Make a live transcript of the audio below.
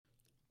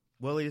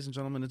Well, ladies and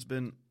gentlemen, it's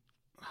been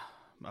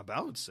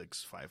about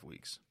 5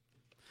 weeks.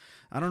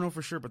 I don't know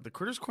for sure, but the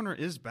Critters Corner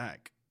is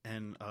back.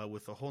 And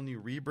with a whole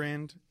new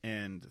rebrand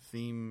and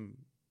theme,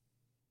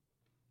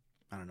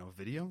 I don't know,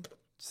 video?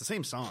 It's the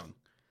same song.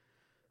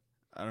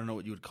 I don't know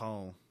what you would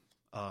call,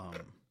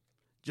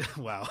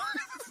 wow.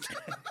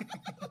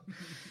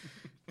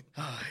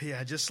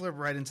 Yeah, just slip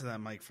right into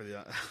that mic for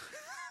the,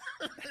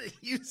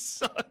 you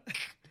suck.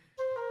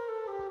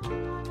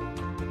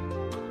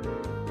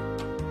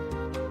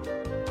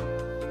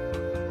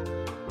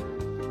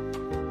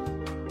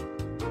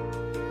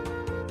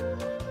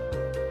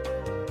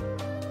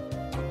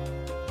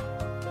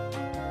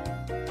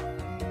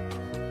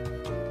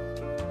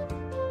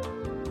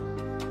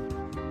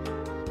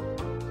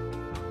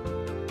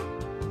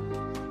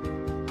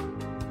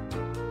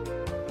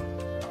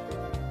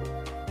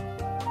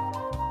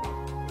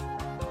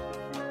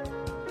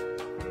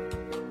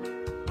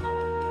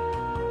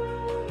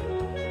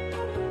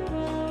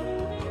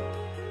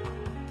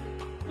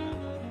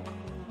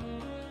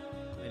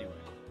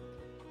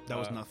 That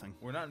was nothing.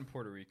 We're not in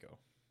Puerto Rico.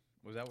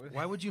 Was that what?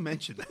 Why would you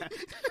mention that?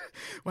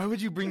 Why would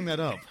you bring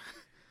that up?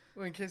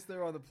 Well, in case they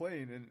were on the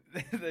plane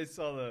and they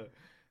saw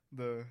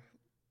the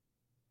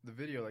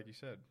video, like you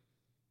said.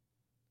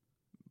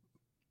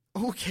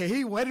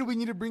 Okay, why did we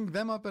need to bring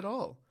them up at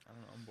all? I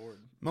don't know. I'm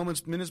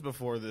bored. Minutes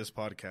before this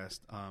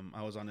podcast,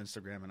 I was on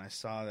Instagram and I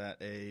saw that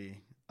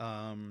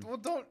Well,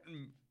 don't.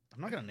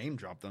 I'm not gonna name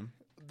drop them.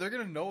 They're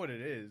gonna know what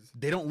it is.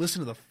 They don't listen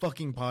to the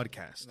fucking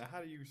podcast. Now,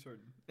 how do you sort?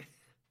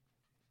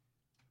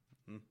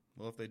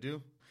 Well, if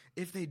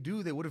they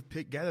do, they would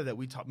have gathered that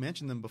we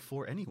mentioned them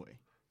before anyway.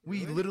 We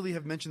Really? literally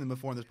have mentioned them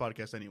before in this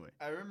podcast anyway.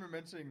 I remember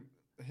mentioning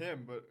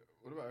him, but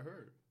what about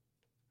her?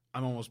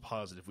 I'm almost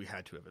positive we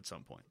had to have at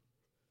some point.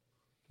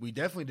 We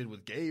definitely did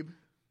with Gabe.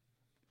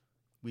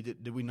 We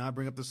did. Did we not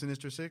bring up the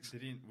Sinister Six?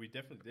 Did he? We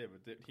definitely did,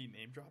 but did he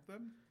name drop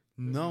them?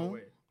 No,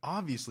 way.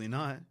 obviously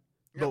not.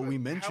 Yeah, but we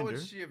mentioned how would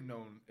her. she have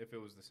known if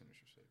it was the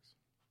Sinister Six?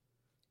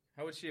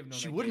 How would she have known?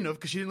 She that wouldn't Gabe- have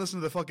because she didn't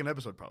listen to the fucking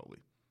episode probably.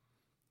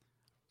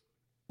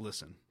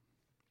 Listen,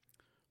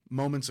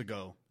 moments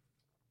ago,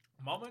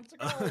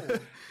 a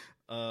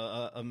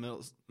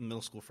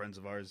middle school friends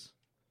of ours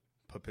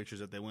put pictures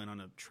that they went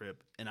on a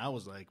trip, and I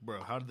was like,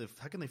 bro, how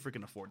can they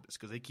freaking afford this?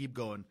 Because they keep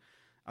going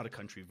out of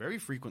country very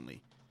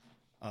frequently,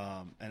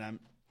 and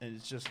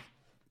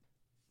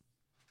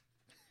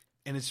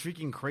it's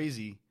freaking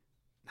crazy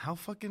how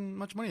fucking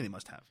much money they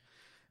must have.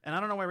 And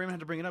I don't know why Raymond had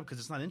to bring it up because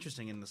it's not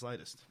interesting in the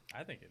slightest.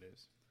 I think it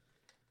is.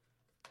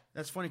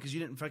 That's funny because you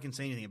didn't fucking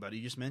say anything about it.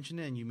 You just mentioned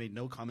it and you made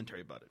no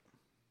commentary about it.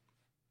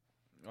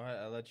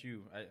 I let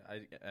you.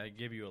 I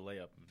gave you a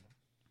layup. And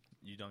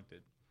you dunked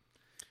it.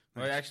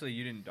 Well, actually,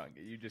 you didn't dunk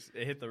it.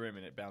 It hit the rim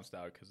and it bounced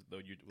out because the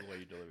way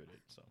you delivered it.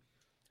 So,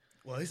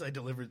 well, at least I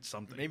delivered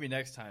something. Maybe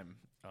next time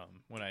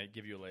when I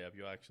give you a layup,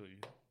 you'll actually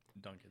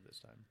dunk it this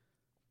time.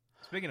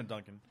 Speaking of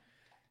Dunkin'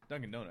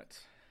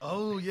 Donuts.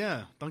 Oh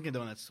yeah, Dunkin'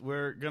 Donuts.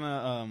 We're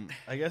gonna.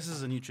 I guess this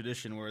is a new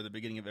tradition. Where at the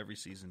beginning of every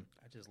season,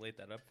 I just laid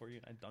that up for you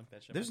and I dunked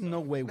that shit. There's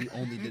myself. no way we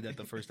only did that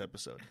the first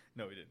episode.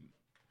 No, we didn't.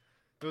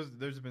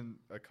 There's been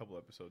a couple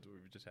episodes where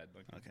we've just had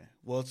Dunkin'. Okay.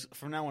 Well,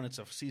 from now on, it's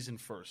a season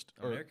first.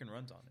 American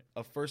runs on it.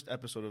 A first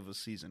episode of a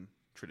season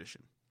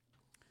tradition.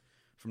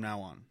 From now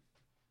on.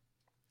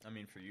 I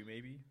mean, for you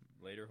maybe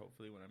later,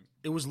 hopefully when I'm.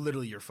 It was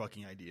literally your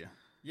fucking idea.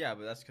 Yeah,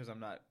 but that's because I'm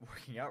not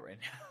working out right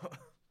now.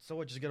 So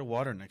what? Just get a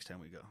water next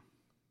time we go.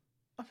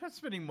 I'm not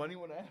spending money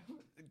when I have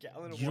a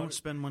gallon of water. You don't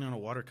spend money on a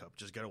water cup.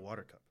 Just get a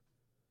water cup.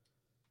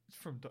 It's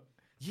from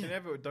Yeah. Can I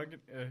have a Dunkin'?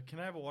 Can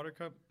I have a water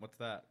cup? What's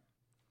that?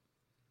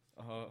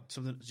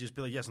 Something. Just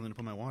be like, yeah, something to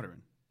put my water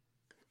in.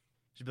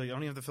 Just be like, I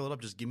don't even have to fill it up.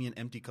 Just give me an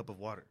empty cup of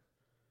water.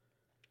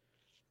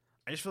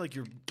 I just feel like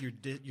you're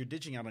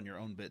ditching out on your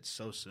own bit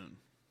so soon.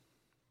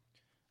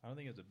 I don't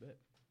think it's a bit.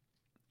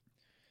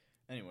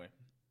 Anyway,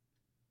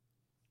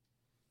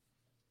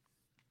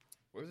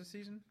 what was the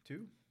season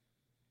 2?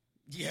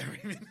 Yeah,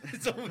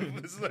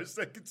 this is our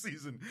second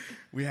season.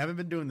 We haven't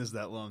been doing this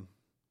that long.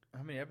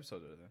 How many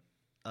episodes are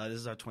there? This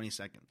is our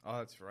 22nd. Oh,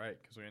 that's right,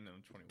 because we're in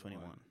on 21.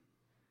 21.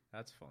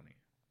 That's funny.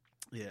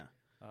 Yeah.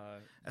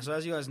 So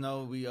as you guys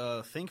know, we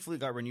thankfully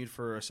got renewed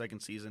for a second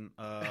season.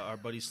 Our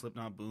buddy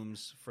Slipknot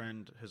Boom's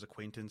friend, his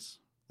acquaintance,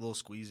 Lil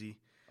Squeezy,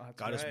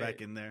 got us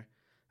back in there.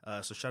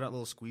 So shout out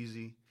Lil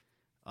Squeezy.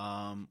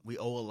 We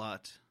owe a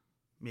lot.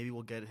 Maybe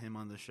we'll get him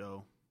on the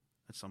show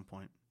at some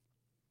point.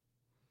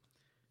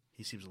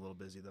 He seems a little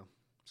busy though,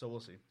 so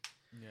we'll see.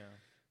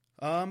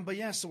 Yeah. But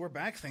yeah, so we're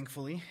back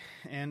thankfully,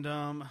 and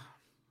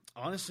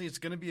honestly, it's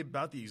going to be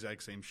about the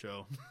exact same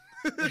show.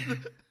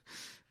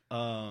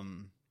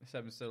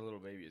 Except instead of Little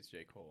Baby, it's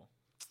J. Cole.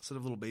 Instead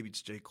of Little Baby,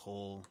 it's J.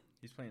 Cole.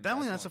 He's playing. That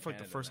only that's for like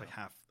the Canada first now.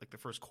 half, like the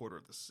first quarter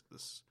of this.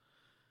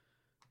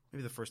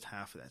 Maybe the first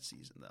half of that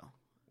season though.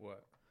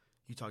 What?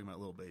 You talking about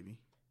Little Baby?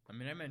 I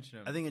mean, I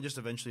mentioned him. I think it just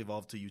eventually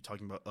evolved to you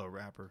talking about a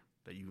rapper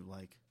that you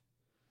like.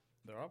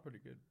 They're all pretty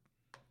good.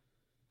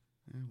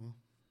 Yeah, well,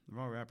 they're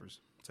all rappers.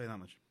 I'll tell you that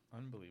much.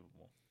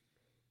 Unbelievable.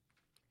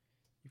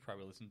 You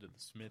probably listened to the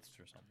Smiths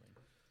or something.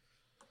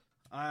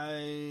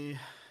 I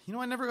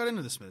never got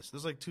into the Smiths.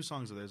 There's like 2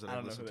 songs of theirs that I I've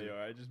don't know who listened they to.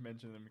 are. I just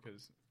mentioned them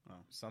because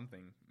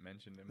something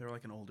mentioned them. They're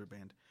like an older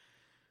band.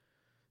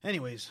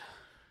 Anyways,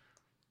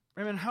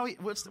 Raymond,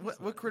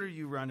 what critter are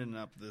you rounding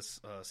up this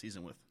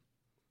season with?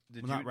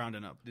 Not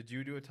rounding up. Did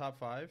you do a top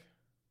 5?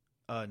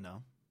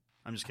 No.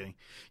 I'm just kidding.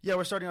 Yeah,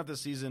 we're starting off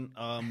this season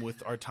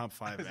with our top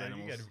 5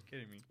 animals. You gotta be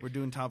kidding me. We're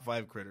doing top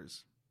 5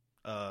 critters.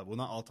 Well,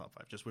 not all top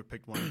 5. Just we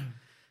picked one.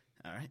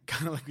 All right,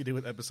 kind of like we did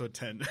with episode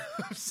 10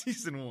 of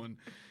season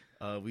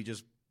 1. We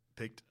just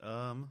picked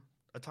a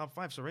top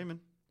 5. So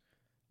Raymond.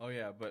 Oh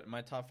yeah, but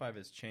my top 5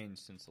 has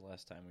changed since the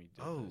last time we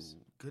did this.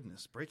 Oh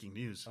goodness! Breaking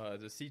news.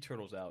 The sea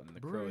turtle's out and the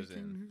crow is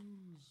in.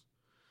 News.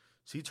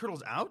 Sea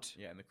turtle's out?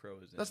 Yeah, and the crow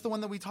is in. That's the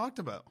one that we talked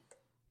about.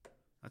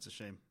 That's a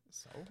shame.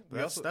 So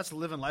that's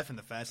living life in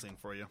the fast lane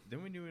for you.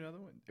 Didn't we do another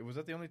one? Was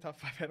that the only top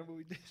 5 animal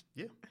we did?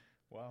 Yeah.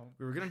 Wow.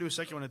 We were gonna do a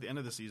second one at the end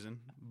of the season,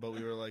 but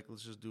we were like,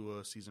 let's just do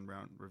a season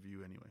round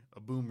review anyway, a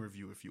boom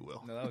review, if you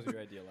will. No, that was your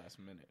idea last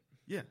minute.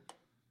 Yeah.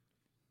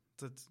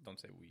 Don't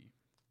say we.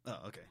 Oh,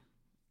 okay.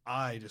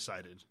 I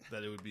decided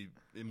that it would be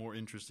more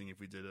interesting if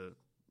we did a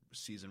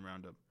season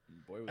roundup.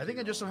 I think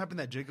it just so happened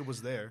that Jacob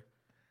was there,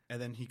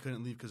 and then he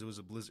couldn't leave because it was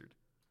a blizzard.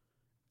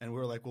 And we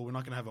were like, well, we're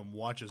not going to have him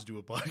watch us do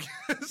a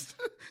podcast.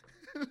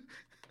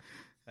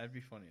 That'd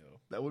be funny, though.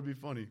 That would be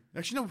funny.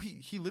 Actually, no,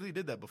 he literally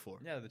did that before.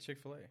 Yeah, the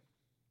Chick-fil-A.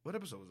 What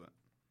episode was that?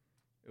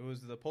 It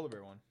was the polar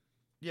bear one.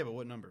 Yeah, but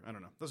what number? I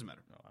don't know. Doesn't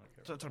matter. No, I don't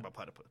care. So talk about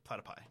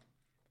platypi.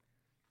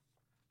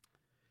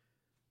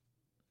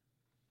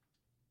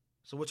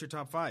 So what's your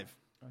top 5?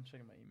 I'm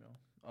checking my email.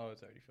 Oh,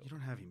 it's already filled. You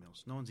don't have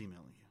emails. No one's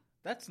emailing you.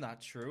 That's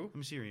not true. Let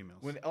me see your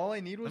emails. When all I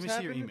need was Let me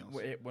see your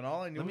emails. When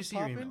all I knew was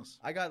your popping, emails.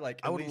 I got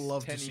like I at would least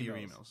love 10 to see your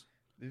emails. emails.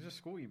 These are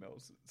school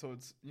emails, so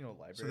it's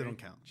library. So they don't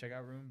count.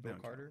 Checkout room, They Bill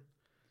don't Carter.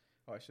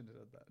 Oh, I shouldn't have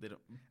said that. They don't.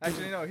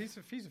 Actually, no, he's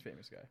a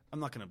famous guy. I'm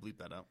not going to bleep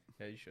that out.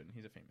 Yeah, you shouldn't.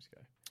 He's a famous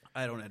guy.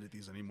 I don't edit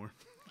these anymore.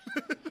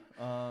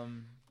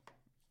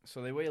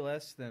 So they weigh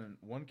less than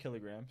 1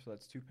 kilogram, so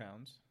that's 2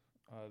 pounds.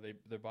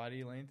 Their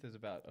body length is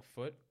about a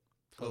foot.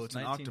 Oh, it's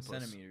 19 an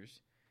octopus.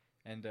 centimeters.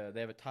 And they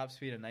have a top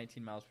speed of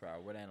 19 miles per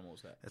hour. What animal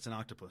is that? It's an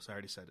octopus. I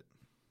already said it.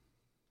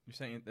 You're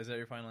saying, is that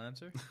your final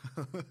answer?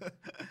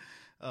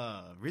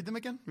 Read them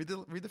again. Read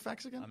the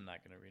facts again. I'm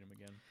not going to read them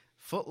again.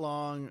 Foot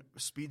long,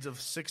 speeds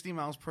of 60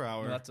 miles per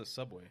hour. No, that's a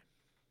Subway.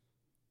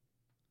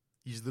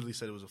 You literally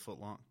said it was a foot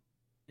long.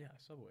 Yeah,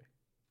 Subway.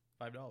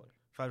 $5.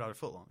 $5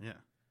 foot long, yeah.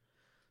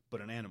 But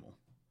an animal.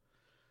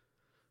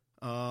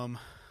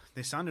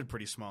 They sounded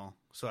pretty small.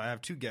 So I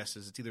have 2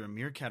 guesses. It's either a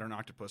meerkat or an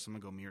octopus. I'm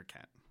going to go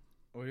meerkat.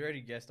 Well, you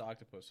already guessed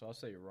octopus, so I'll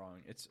say you're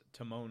wrong. It's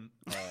Timon.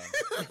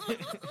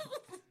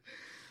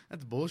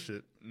 That's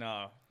bullshit.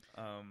 No.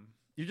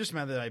 You're just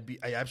mad that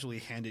I absolutely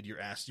handed your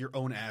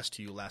own ass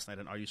to you last night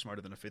on Are You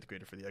Smarter Than a Fifth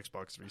Grader for the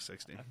Xbox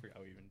 360. I forgot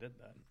we even did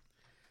that.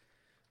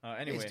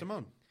 Anyway, hey, it's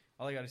Timon.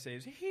 All I got to say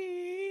is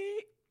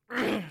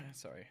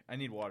sorry. I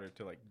need water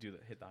to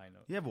hit the high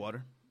note. You have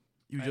water.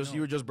 You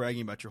were just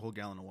bragging about your whole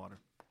gallon of water.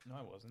 No,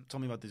 I wasn't. Tell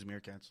me about these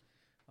meerkats.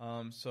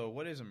 So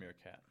what is a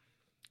meerkat?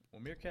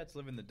 Well, meerkats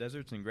live in the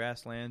deserts and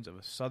grasslands of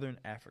southern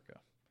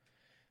Africa.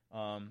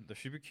 They're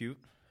super cute,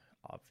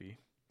 obvi.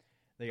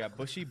 They got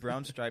bushy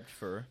brown striped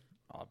fur,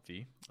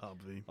 obvi.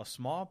 A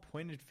small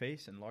pointed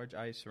face and large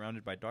eyes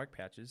surrounded by dark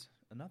patches,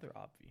 another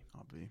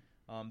obvi.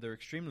 They're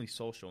extremely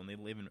social and they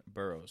live in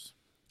burrows,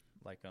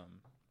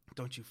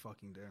 Don't you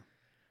fucking dare.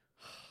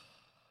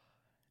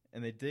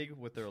 And they dig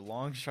with their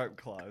long, sharp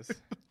claws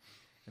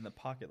in the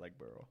pocket like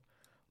burrow.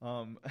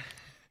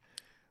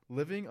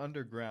 Living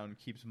underground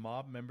keeps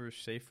mob members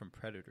safe from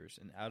predators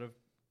and out of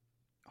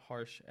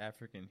harsh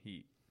African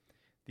heat.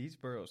 These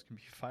burrows can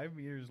be 5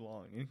 meters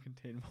long and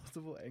contain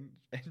multiple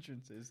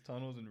entrances,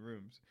 tunnels, and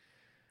rooms.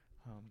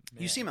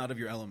 You seem out of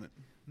your element.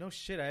 No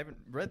shit, I haven't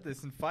read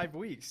this in 5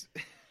 weeks.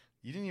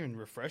 You didn't even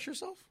refresh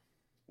yourself?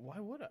 Why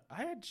would I?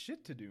 I had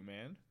shit to do,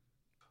 man.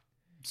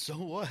 So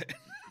what?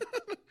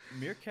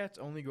 Meerkats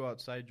only go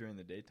outside during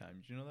the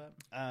daytime. Did you know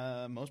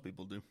that? Most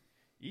people do.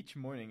 Each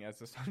morning, as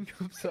the sun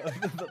comes up,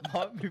 the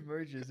mob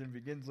emerges and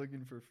begins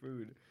looking for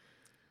food.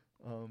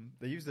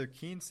 They use their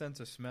keen sense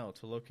of smell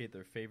to locate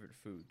their favorite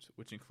foods,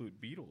 which include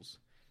beetles,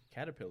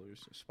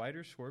 caterpillars,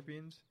 spiders,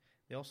 scorpions.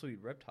 They also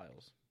eat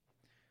reptiles,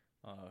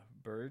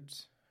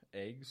 birds,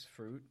 eggs,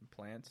 fruit,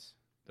 plants.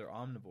 They're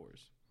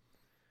omnivores.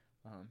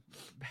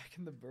 Back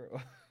in the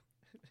burrow,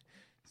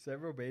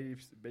 several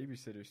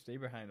babysitters stay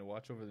behind to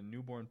watch over the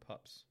newborn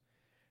pups.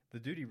 The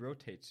duty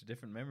rotates to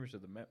different members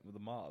of the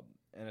mob,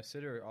 and a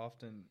sitter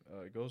often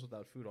goes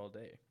without food all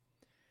day.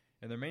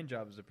 And their main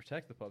job is to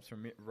protect the pups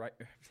from...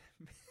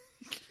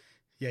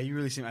 Yeah, you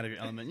really seem out of your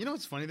element. You know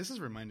what's funny? This is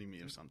reminding me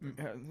of something.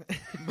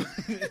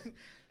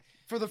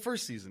 For the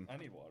first season... I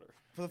need water.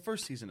 For the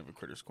first season of A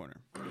Critics Corner,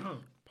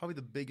 probably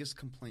the biggest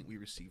complaint we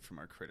received from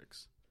our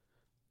critics,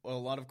 what a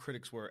lot of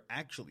critics were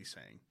actually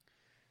saying,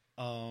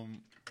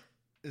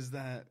 is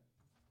that...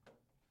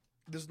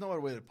 There's no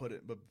other way to put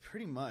it, but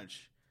pretty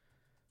much...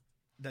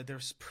 that they're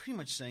pretty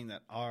much saying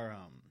that our...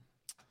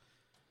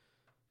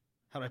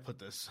 how do I put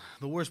this?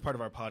 The worst part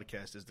of our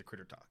podcast is the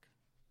critter talk.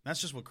 That's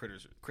just what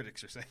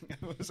critics are saying.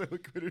 That's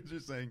what critics are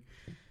saying.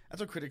 That's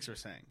what critics are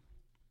saying.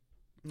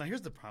 Now,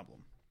 here's the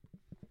problem.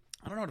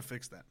 I don't know how to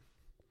fix that.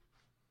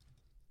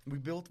 We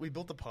built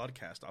the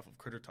podcast off of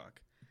Critter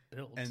Talk.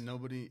 And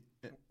nobody...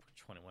 We're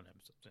 21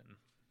 episodes in.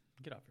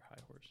 Get off your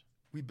high horse.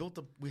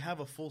 We have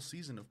a full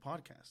season of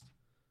podcast.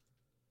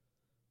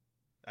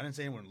 I didn't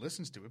say anyone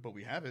listens to it, but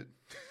we have it.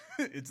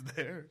 It's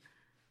there.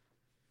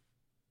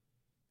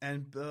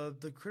 And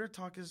the Critter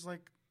Talk is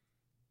like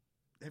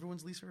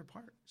everyone's least favorite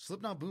part.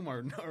 Slipknot Boom,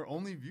 our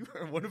only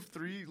viewer, one of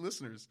 3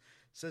 listeners,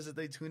 says that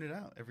they tune it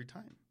out every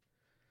time.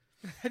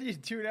 How do you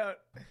tune out?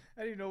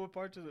 How do you know what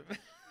parts of it?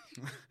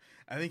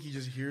 I think he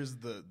just hears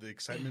the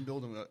excitement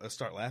build and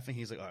start laughing.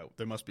 He's like, "Oh,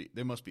 they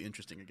must be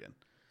interesting again."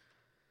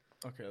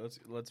 Okay,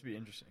 let's be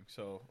interesting.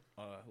 So,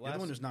 you're the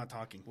one who's not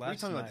talking. What are you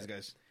talking about these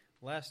guys?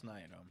 Last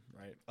night,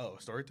 right? Oh,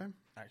 story time?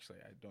 Actually,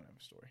 I don't have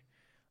a story.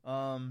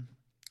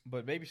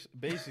 But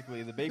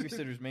basically, the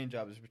babysitter's main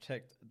job is to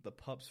protect the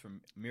pups from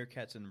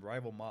meerkats and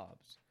rival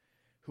mobs,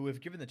 who, if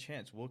given the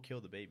chance, will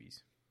kill the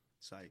babies.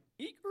 Psych.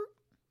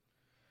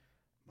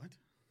 What?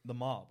 The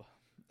mob.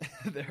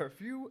 There are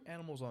few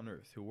animals on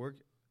Earth who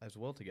work as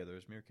well together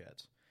as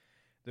meerkats.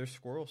 They're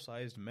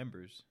squirrel-sized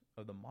members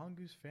of the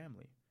mongoose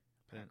family.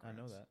 I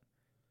know that.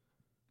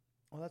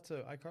 Well, that's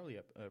an iCarly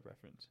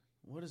reference.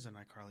 What is an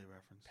iCarly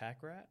reference?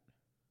 Pack rat?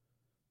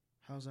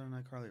 How's that an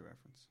iCarly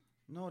reference?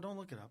 No, don't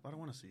look it up. I don't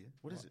want to see it.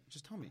 What is it?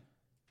 Just tell me.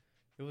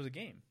 It was a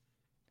game.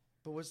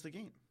 But what's the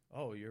game?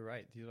 Oh, you're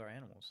right. These are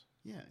animals.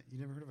 Yeah. You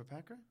never heard of a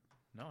pack rat?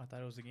 No, I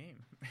thought it was a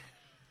game.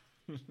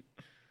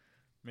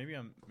 Maybe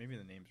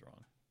the name's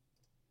wrong.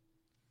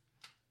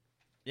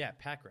 Yeah,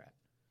 pack rat.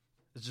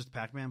 It's just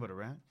Pac-Man but a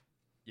rat?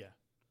 Yeah.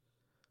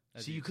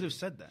 See, you could have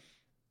said that.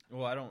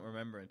 Well, I don't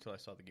remember until I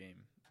saw the game.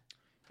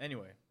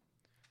 Anyway,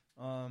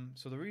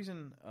 so the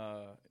reason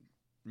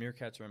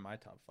meerkats are in my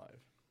top 5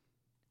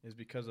 is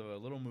because of a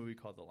little movie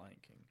called The Lion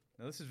King.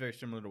 Now, this is very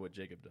similar to what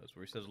Jacob does,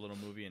 where he says a little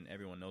movie and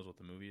everyone knows what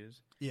the movie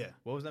is. Yeah.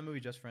 What was that movie,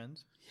 Just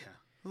Friends? Yeah.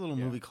 A little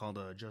movie called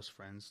Just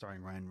Friends,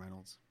 starring Ryan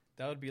Reynolds.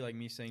 That would be like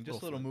me saying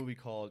just a little movie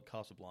called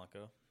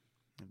Casablanca.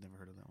 I've never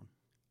heard of that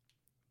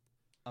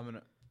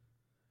one.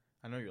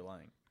 I know you're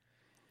lying.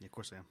 Yeah, of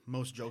course I am.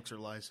 Most jokes are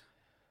lies.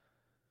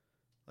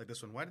 Like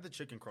this one. Why did the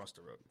chicken cross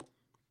the road?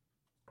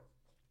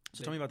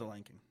 So tell me about The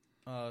Lion King.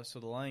 So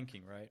The Lion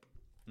King, right?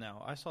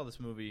 Now, I saw this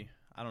movie,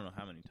 I don't know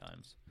how many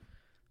times.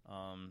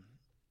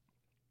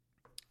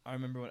 I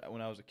remember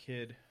when I was a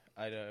kid,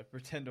 I'd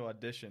pretend to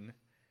audition,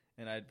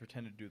 and I'd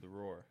pretend to do the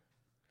roar.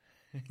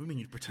 What do you mean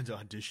you'd pretend to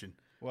audition?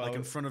 Well, like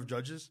in front of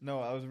judges? No,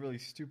 I was a really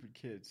stupid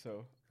kid,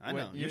 so... I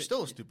know. You're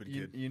still a stupid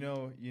kid. You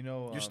know...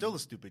 You're still a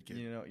stupid kid.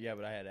 Yeah,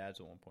 but I had ads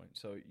at one point.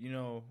 So,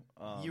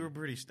 you were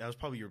pretty... That was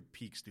probably your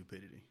peak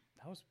stupidity.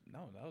 That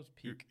was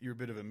peak. You're a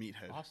bit of a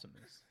meathead.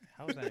 Awesomeness.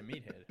 How was I a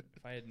meathead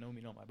if I had no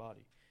meat on my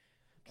body?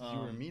 Because you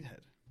were a meathead.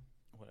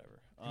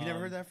 Whatever. You never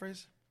heard that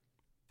phrase?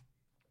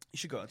 You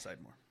should go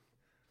outside more.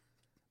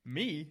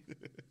 Me?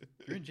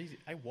 You're in Jay-Z.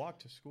 I walk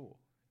to school.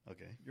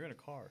 Okay. You're in a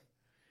car.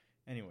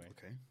 Anyway.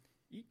 Okay.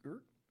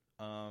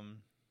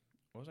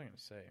 What was I going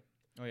to say?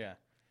 Oh, yeah.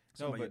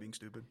 Something about you being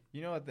stupid.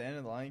 You know, at the end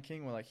of The Lion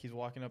King, when like he's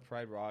walking up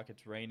Pride Rock,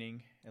 it's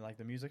raining, and like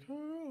the music,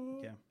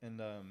 yeah, and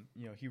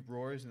he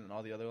roars, and then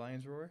all the other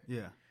lions roar.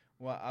 Yeah.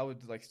 Well, I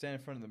would like stand in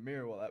front of the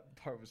mirror while that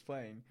part was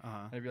playing,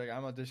 and I'd be like,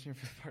 "I'm auditioning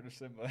for the part of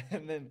Simba,"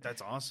 and then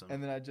that's awesome.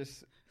 And then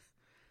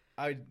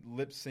I'd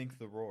lip sync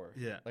the roar.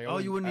 Yeah.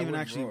 Like, you wouldn't even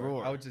actually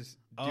roar. I would just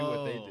do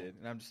what they did,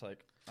 and I'm just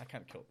like, I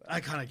kind of killed that. I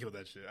kind of killed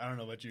that shit. I don't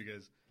know about you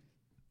guys.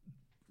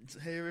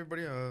 Hey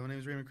everybody, my name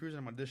is Raymond Cruz,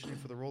 and I'm auditioning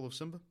for the role of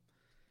Simba.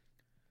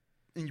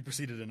 And you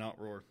proceeded to not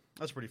roar.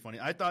 That's pretty funny.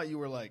 I thought you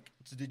were like,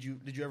 so did you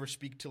ever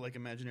speak to like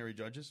imaginary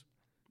judges?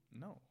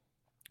 No.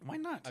 Why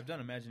not? I've done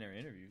imaginary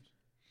interviews.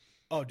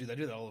 Oh, dude, I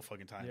do that all the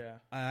fucking time. Yeah.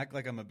 I act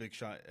like I'm a big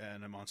shot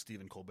and I'm on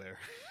Stephen Colbert.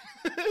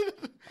 I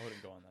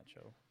wouldn't go on that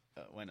show.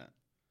 Why not?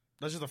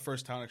 That's just the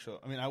first talent show.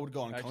 I mean, I would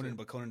go on Conan,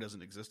 but Conan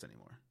doesn't exist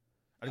anymore.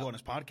 I'd go on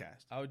his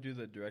podcast. I would do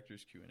the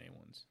director's Q&A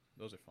ones.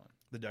 Those are fun.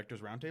 The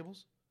director's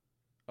roundtables?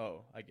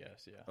 Oh, I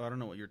guess, yeah. Oh, I don't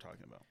know what you're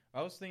talking about.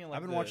 I was thinking like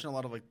I've been watching a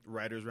lot of like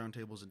writers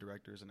roundtables and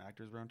directors and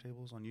actors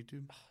roundtables on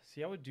YouTube.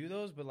 See, I would do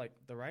those, but like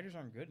the writers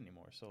aren't good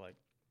anymore, so like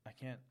I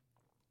can't.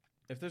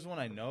 If there's one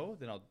I know,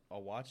 then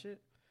I'll watch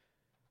it.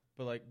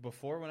 But like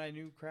before, when I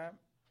knew crap,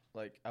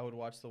 like I would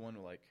watch the one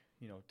with like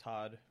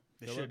Todd.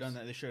 They should have done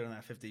that. They should have done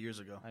that 50 years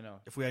ago. I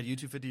know. If we had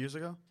YouTube 50 years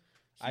ago,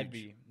 huge. I'd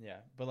be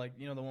But like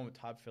the one with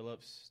Todd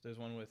Phillips. There's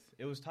one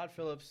with Todd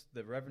Phillips,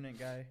 the Revenant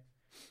guy.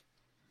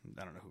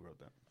 I don't know who wrote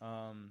that.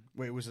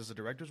 Wait, was this a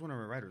director's one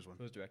or a writer's one?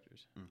 It was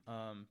director's.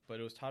 But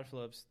it was Todd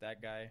Phillips,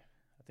 that guy.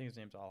 I think his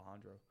name's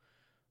Alejandro.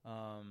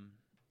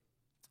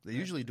 They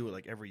usually do it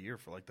like every year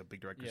for like the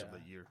big directors of the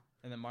year.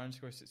 And then Martin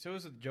Scorsese. So it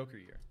was a Joker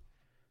year.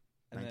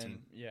 And 19.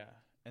 Then,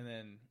 and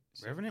then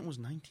Revenant was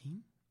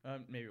 19?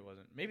 Maybe it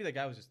wasn't. Maybe the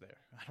guy was just there.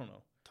 I don't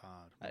know.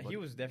 Todd. He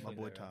was definitely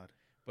my boy there. Todd.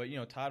 But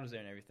Todd was there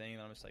and everything,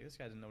 and I'm just like, this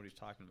guy doesn't know what he's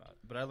talking about.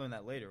 But I learned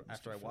that later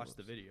after I watched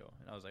the video,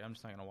 and I was like, I'm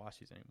just not gonna watch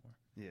these anymore.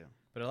 Yeah.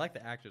 But I like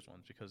the actors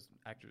ones because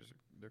actors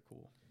they're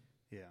cool.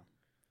 Yeah.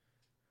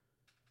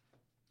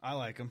 I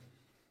like them.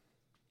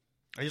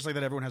 I just like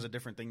that everyone has a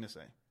different thing to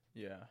say.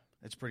 Yeah.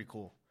 It's pretty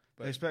cool.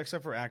 But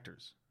except for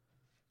actors.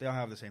 They all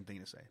have the same thing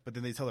to say. But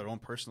then they tell their own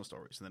personal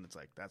stories, and then it's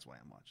like, that's why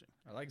I'm watching.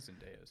 I like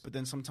Zendaya's. But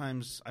then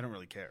sometimes I don't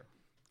really care.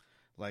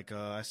 Like,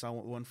 I saw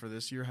one for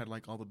this year, had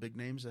like all the big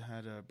names. It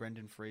had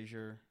Brendan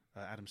Fraser,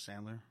 Adam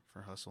Sandler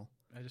for Hustle.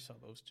 I just saw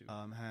those two.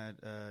 Had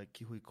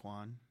Kihui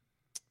Kwan.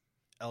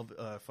 I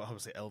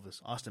would say Elvis.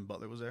 Austin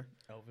Butler was there.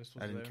 Elvis was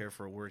I didn't there? care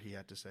for a word he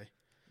had to say.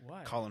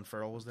 Why? Colin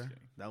Farrell was there.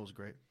 That was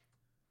great.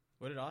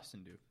 What did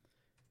Austin do? What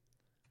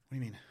do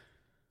you mean?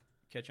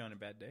 Catch you on a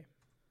bad day?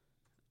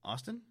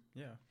 Austin?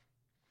 Yeah.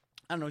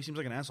 I don't know. He seems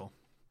like an asshole.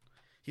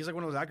 He's like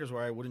one of those actors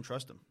where I wouldn't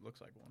trust him. Looks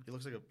like one. He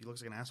looks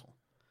like an asshole.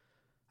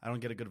 I don't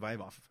get a good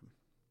vibe off of him.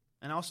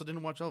 And I also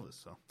didn't watch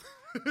Elvis, so.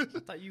 I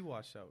thought you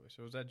watched Elvis.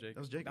 Or was that Jacob?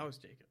 That was Jacob. That was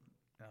Jacob.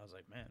 And I was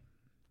like, man,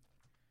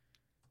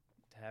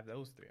 to have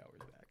those 3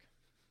 hours back.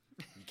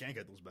 You can't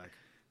get those back.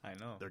 I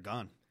know. They're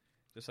gone.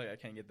 Just like I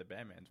can't get the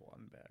Batman's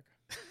one back.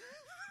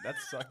 That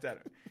sucked at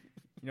it.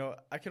 You know,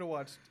 I could have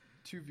watched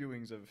 2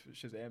 viewings of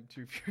Shazam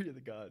 2 Fury of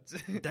the Gods.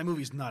 That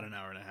movie's not an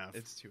hour and a half.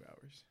 It's 2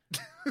 hours.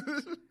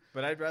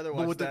 But I'd rather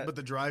watch that. But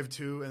the drive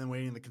to and then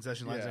waiting in the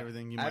concession lines and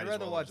everything, I'd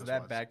rather watch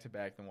that back to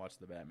back than watch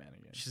the Batman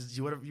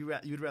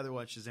again. You'd rather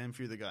watch Shazam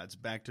Fury of the Gods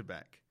back to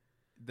back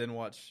than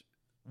watch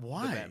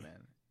Why? the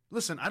Batman.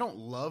 Listen, I don't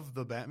love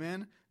the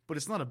Batman, but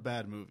it's not a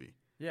bad movie.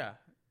 Yeah.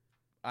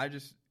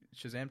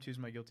 Shazam 2 is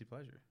my guilty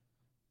pleasure.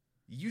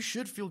 You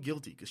should feel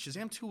guilty because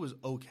Shazam 2 was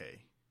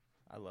okay.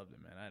 I loved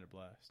it, man. I had a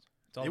blast.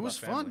 It was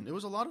fun. It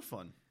was a lot of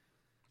fun.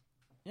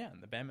 Yeah,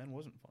 and the Batman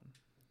wasn't fun.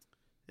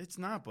 It's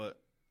not, but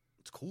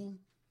it's cool.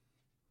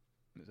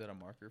 Is that a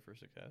marker for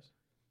success?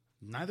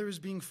 Neither is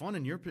being fun,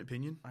 in your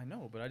opinion. I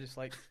know, but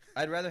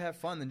I'd rather have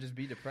fun than just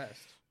be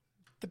depressed.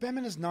 The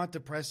Batman is not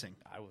depressing.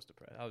 I was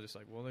depressed. I was just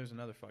like, well, there's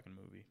another fucking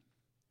movie.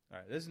 All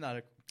right, this is not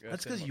a...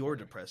 That's because you're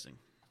depressing.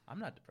 I'm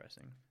not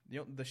depressing.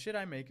 The shit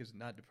I make is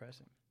not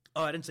depressing.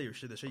 Oh, I didn't say the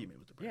shit you made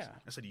was depressing. Yeah.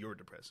 I said you're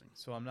depressing.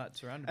 So I'm not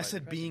surrounded by I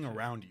said being shit.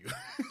 around you.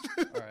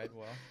 All right,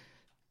 well...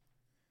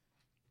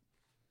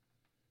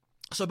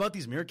 So about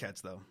these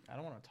meerkats, though. I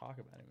don't want to talk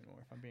about it anymore,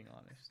 if I'm being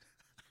honest.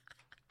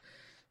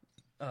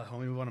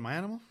 Want me to move on to my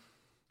animal?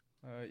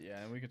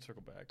 Yeah, and we can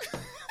circle back.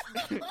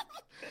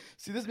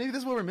 See, maybe this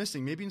is what we're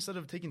missing. Maybe instead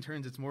of taking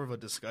turns, it's more of a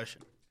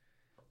discussion.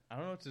 I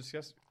don't know what to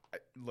discuss.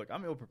 Look,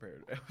 I'm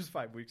ill-prepared. It was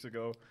 5 weeks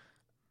ago.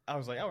 I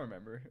was like, I'll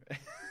remember.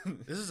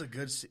 This is a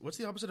good... what's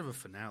the opposite of a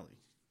finale?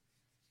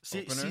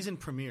 Opener? Season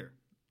premiere.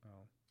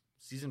 Oh.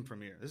 Season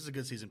premiere. This is a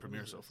good season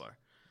premiere so far.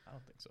 I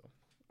don't think so.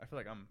 I feel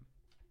like I'm...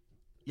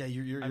 Yeah,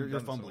 you're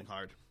fumbling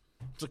hard.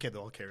 It's okay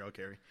though. I'll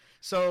carry.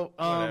 So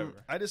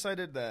I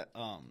decided that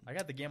I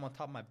got the game on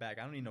top of my back.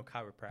 I don't need no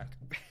chiropractor.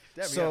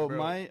 So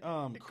my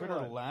critter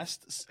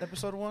last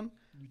episode one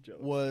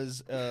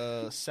was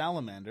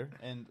salamander,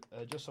 and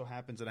just so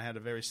happens that I had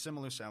a very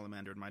similar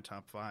salamander in my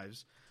top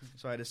 5s.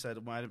 So I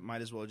decided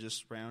might as well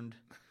just round.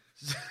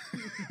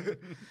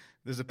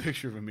 There's a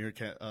picture of a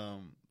meerkat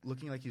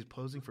looking like he's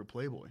posing for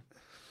Playboy.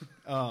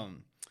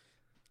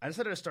 I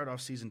decided to start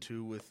off season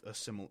 2 with a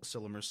similar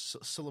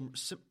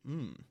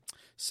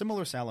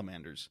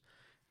salamanders,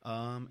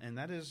 and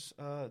that is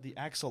the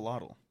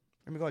axolotl.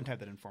 Let me go ahead and type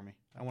that in for me.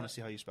 I want to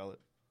see how you spell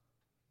it.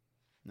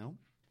 No?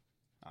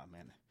 Oh,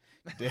 man.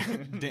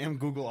 Damn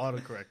Google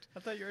autocorrect. I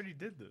thought you already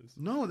did this.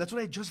 No, that's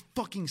what I just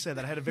fucking said,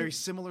 that I had a very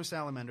similar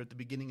salamander at the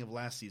beginning of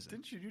last season.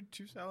 Didn't you do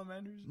 2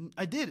 salamanders?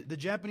 I did. The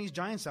Japanese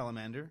giant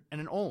salamander and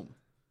an olm.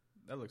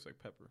 That looks like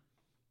Pepper.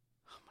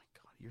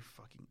 You're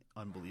fucking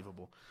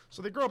unbelievable.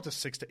 So they grow up to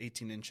 6 to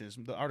 18 inches.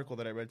 The article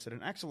that I read said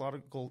an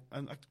axolotl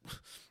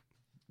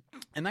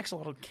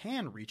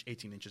can reach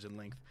 18 inches in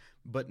length,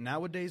 but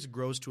nowadays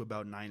grows to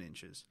about 9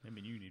 inches. I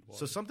mean, you need water.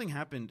 So something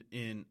happened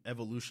in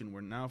evolution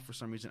where now, for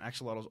some reason,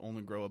 axolotls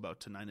only grow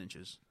about to 9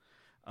 inches.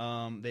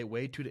 They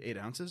weigh 2 to 8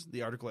 ounces.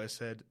 The article I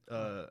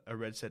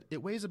read said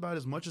it weighs about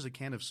as much as a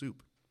can of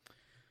soup.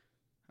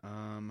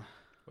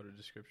 What a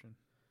description.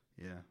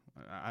 Yeah,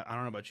 I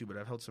don't know about you, but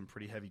I've held some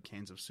pretty heavy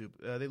cans of soup.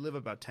 They live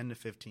about 10 to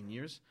 15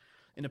 years.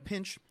 In a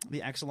pinch, the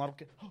axolotl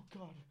can... Oh,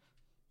 God.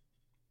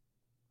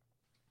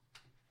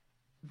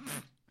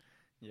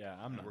 Yeah,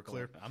 I'm the one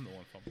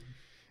fumbling.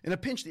 In a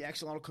pinch, the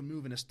axolotl can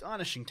move an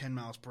astonishing 10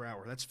 miles per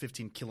hour. That's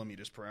 15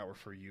 kilometers per hour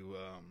for you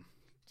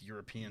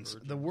Europeans.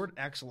 Virgins. The word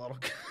axolotl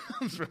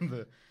comes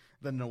from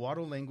the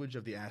Nahuatl language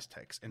of the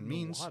Aztecs and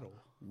means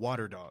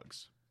water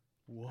dogs.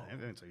 Whoa.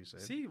 That's how you say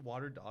it. See,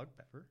 water dog,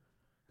 Pepper.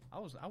 I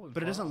was.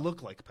 But it doesn't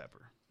look like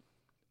Pepper.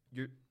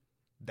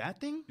 That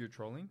thing? You're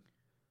trolling?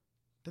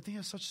 That thing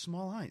has such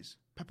small eyes.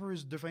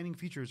 Pepper's defining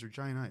features are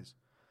giant eyes.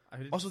 I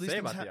didn't say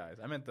about the eyes.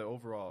 I meant the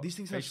overall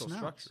facial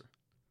structure.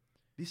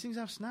 These things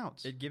have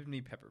snouts. It gives me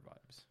Pepper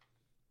vibes.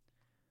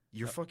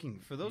 You're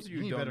fucking... For those of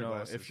you who don't know,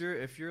 glasses.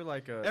 if you're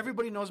like a...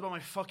 Everybody knows about my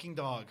fucking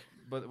dog.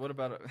 But what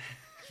about...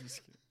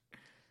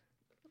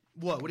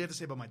 What do you have to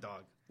say about my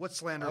dog? What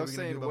slander are we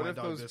going to do about my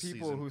dog this season?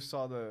 What if those people who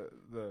saw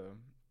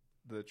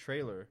the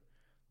trailer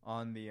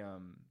on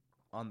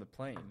the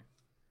plane,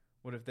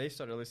 what if they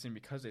started listening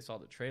because they saw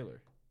the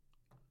trailer?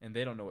 and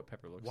they don't know what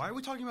pepper looks like. Why are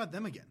we talking about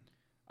them again?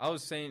 I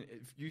was saying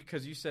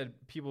because you said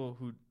people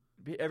who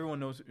everyone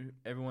knows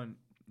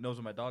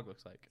what my dog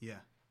looks like. Yeah,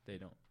 they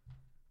don't.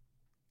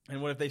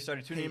 And what if they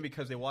started tuning in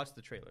because they watched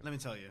the trailer? Let me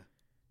tell you,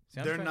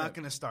 they're not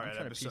going to start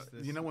at episode.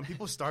 You know, when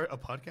people start a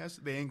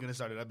podcast, they ain't going to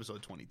start at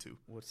episode 22.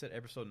 Well, it said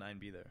episode 9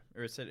 be there,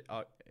 or it said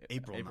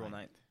April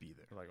 9th be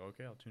there. We're like,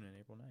 okay, I'll tune in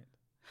April 9th.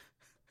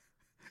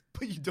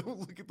 But you don't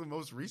look at the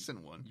most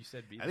recent one. You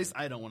said be there. At least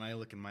I don't when I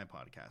look in my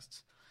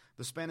podcasts.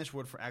 The Spanish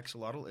word for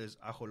axolotl is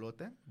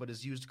ajolote, but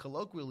is used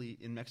colloquially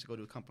in Mexico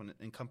to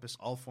encompass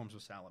all forms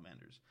of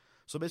salamanders.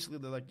 So basically,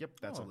 they're like, yep,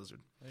 that's a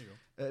lizard. There you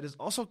go. It is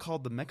also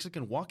called the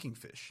Mexican walking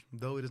fish,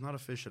 though it is not a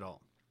fish at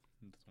all.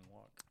 It doesn't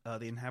walk.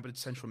 They inhabited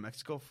central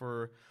Mexico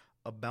for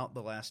about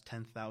the last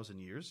 10,000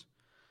 years.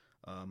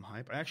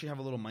 I actually have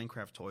a little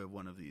Minecraft toy of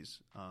one of these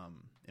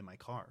in my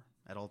car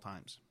at all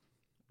times.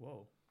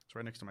 Whoa. It's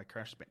right next to my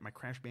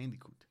Crash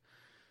Bandicoot.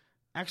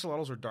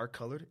 Axolotls are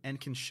dark-colored and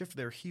can shift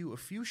their hue a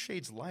few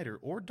shades lighter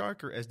or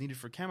darker as needed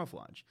for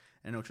camouflage.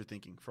 And I know what you're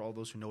thinking. For all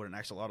those who know what an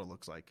axolotl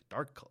looks like,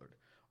 dark-colored.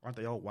 Aren't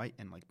they all white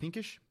and, like,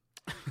 pinkish?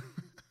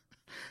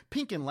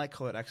 Pink and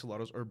light-colored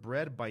axolotls are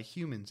bred by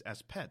humans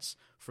as pets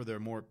for their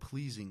more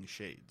pleasing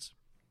shades.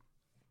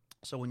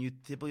 So when you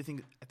typically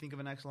think of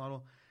an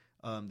axolotl,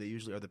 they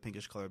usually are the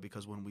pinkish color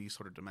because when we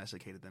sort of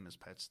domesticated them as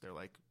pets, they're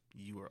like,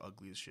 you are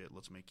ugly as shit,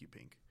 let's make you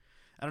pink.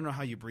 I don't know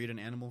how you breed an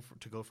animal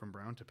to go from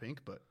brown to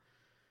pink, but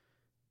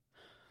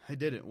I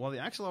did it. While the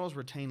axolotls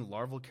retain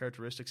larval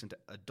characteristics into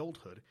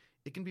adulthood,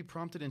 it can be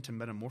prompted into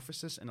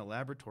metamorphosis in a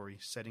laboratory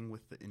setting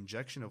with the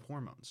injection of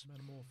hormones.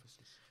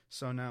 Metamorphosis.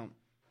 So now,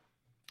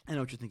 I know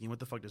what you're thinking. What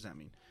the fuck does that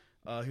mean?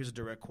 Here's a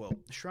direct quote.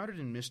 Shrouded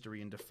in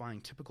mystery and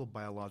defying typical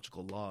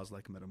biological laws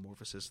like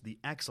metamorphosis, the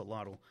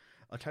axolotl,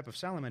 a type of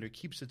salamander,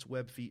 keeps its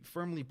web feet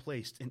firmly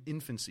placed in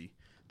infancy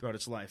throughout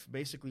its life.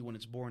 Basically, when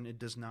it's born, it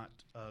does not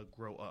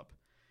grow up.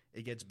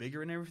 It gets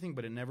bigger and everything,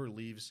 but it never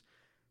leaves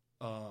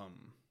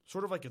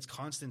sort of like its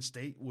constant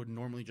state would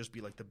normally just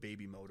be like the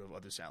baby mode of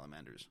other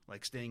salamanders,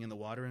 like staying in the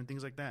water and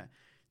things like that.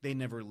 They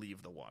never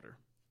leave the water.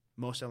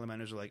 Most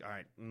salamanders are like, all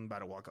right, I'm about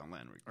to walk on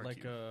land.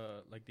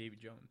 Like Davy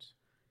Jones.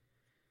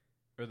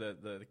 Or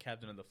the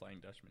captain of the Flying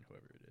Dutchman,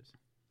 whoever it is.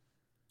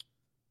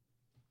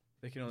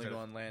 They can only go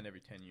on land every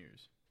 10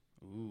 years.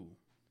 Ooh.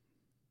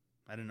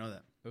 I didn't know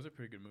that. Those are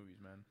pretty good movies,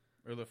 man.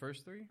 Or the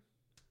first three?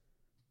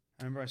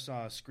 I remember I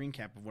saw a screen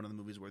cap of one of the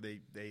movies where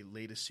they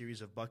laid a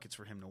series of buckets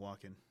for him to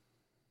walk in.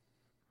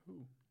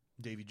 Who?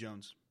 Davy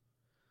Jones.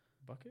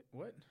 Bucket?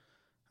 What?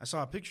 I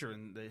saw a picture,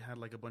 and they had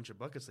like a bunch of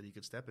buckets that he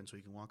could step in so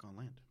he can walk on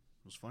land.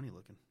 It was funny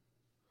looking.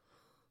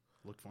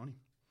 Looked funny.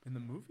 In the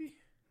movie?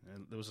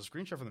 And there was a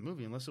screenshot from the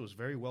movie, unless it was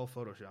very well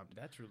photoshopped.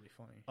 That's really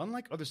funny.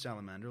 Unlike other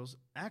salamanders,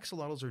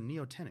 axolotls are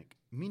neotenic,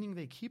 meaning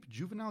they keep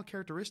juvenile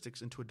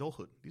characteristics into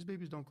adulthood. These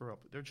babies don't grow up.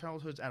 Their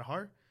childhood's at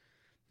heart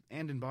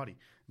and in body.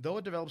 Though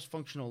it develops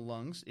functional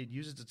lungs, it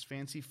uses its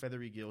fancy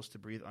feathery gills to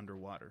breathe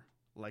underwater.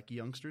 Like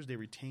youngsters, they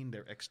retain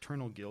their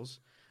external gills,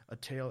 a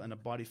tail and a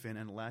body fin,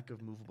 and lack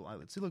of movable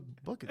eyelids. See, look,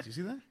 buckets. You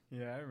see that?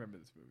 Yeah, I remember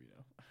this movie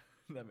now.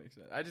 That makes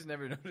sense. I just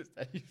never noticed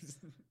that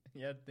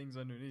he had things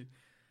underneath.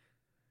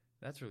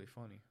 That's really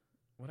funny.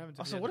 What happened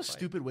to Also, what a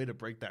stupid way to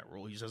break that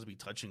rule. He just has to be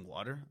touching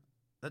water.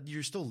 That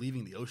you're still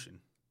leaving the ocean.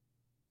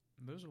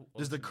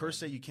 Does the curse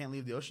say you can't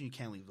leave the ocean? You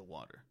can't leave the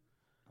water.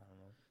 I don't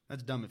know.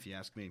 That's dumb if you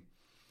ask me.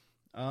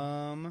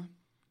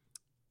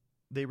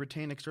 They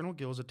retain external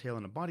gills, a tail,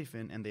 and a body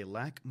fin, and they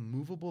lack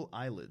movable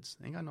eyelids.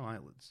 They ain't got no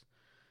eyelids.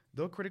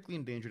 Though critically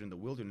endangered in the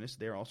wilderness,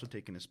 they are also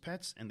taken as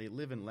pets, and they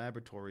live in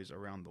laboratories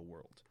around the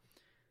world.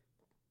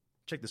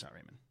 Check this out,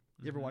 Raymond.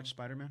 You ever watch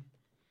Spider-Man?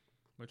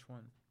 Which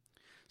one?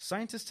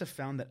 Scientists have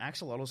found that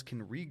axolotls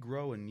can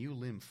regrow a new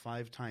limb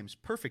 5 times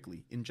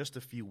perfectly in just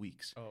a few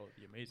weeks. Oh,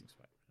 the Amazing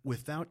Spider-Man.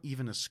 Without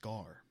even a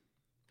scar.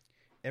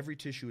 Every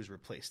tissue is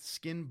replaced.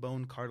 Skin,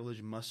 bone,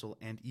 cartilage, muscle,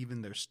 and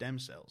even their stem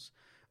cells.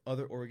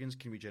 Other organs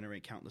can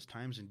regenerate countless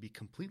times and be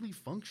completely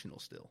functional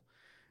still.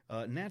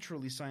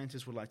 Naturally,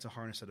 scientists would like to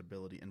harness that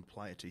ability and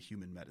apply it to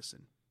human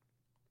medicine.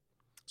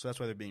 So that's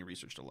why they're being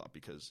researched a lot,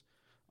 because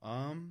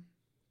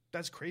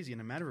that's crazy. In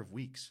a matter of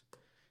weeks.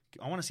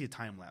 I want to see a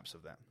time lapse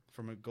of that.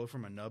 Go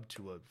from a nub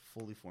to a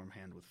fully formed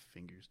hand with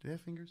fingers. Do they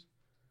have fingers?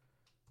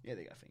 Yeah,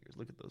 they got fingers.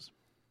 Look at those.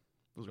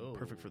 Those are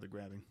perfect for the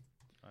grabbing.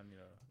 I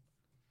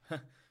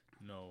mean,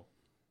 no.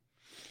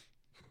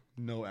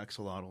 No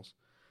axolotls.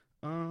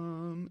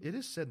 It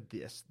is said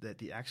that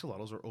the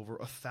axolotls are over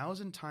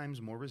 1,000 times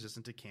more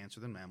resistant to cancer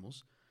than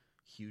mammals.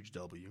 Huge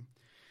W.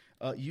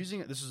 I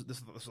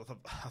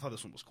thought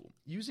this one was cool.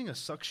 Using a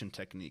suction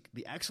technique,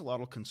 the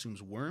axolotl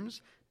consumes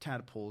worms,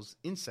 tadpoles,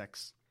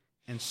 insects,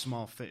 and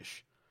small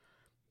fish.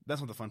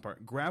 That's not the fun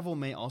part. Gravel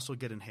may also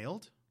get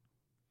inhaled.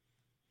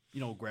 You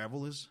know what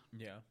gravel is?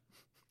 Yeah.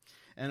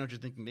 I know what you're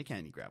thinking. They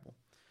can't eat gravel.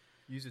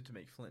 Use it to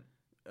make flint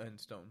and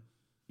stone.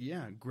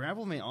 Yeah,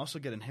 gravel may also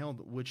get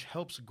inhaled, which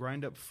helps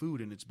grind up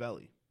food in its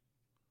belly.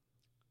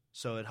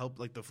 So it helped,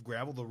 like the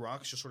gravel, the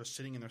rocks just sort of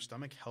sitting in their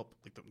stomach help,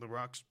 like the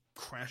rocks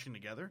crashing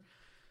together.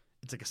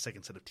 It's like a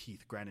second set of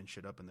teeth grinding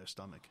shit up in their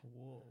stomach.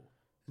 Whoa.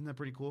 Isn't that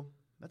pretty cool?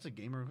 That's a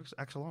gamer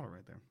axolotl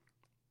right there.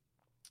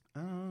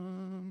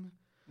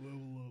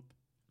 Level up.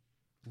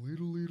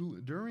 Little.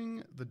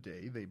 During the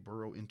day, they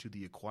burrow into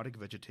the aquatic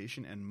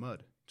vegetation and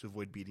mud to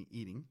avoid being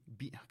eaten.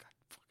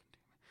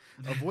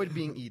 Avoid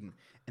being eaten.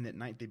 And at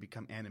night, they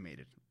become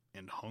animated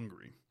and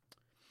hungry.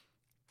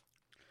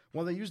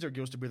 While they use their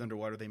gills to breathe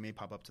underwater, they may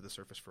pop up to the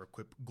surface for a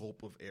quick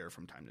gulp of air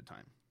from time to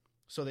time.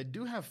 So they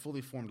do have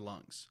fully formed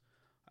lungs.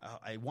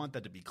 I want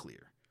that to be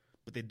clear.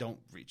 But they don't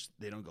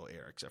go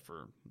air except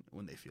for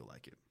when they feel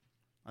like it.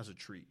 As a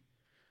treat.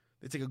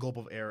 They take a gulp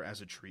of air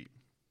as a treat.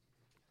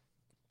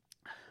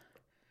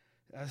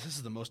 This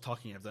is the most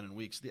talking I've done in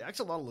weeks. The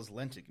axolotl is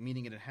lentic,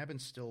 meaning it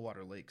inhabits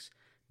stillwater lakes.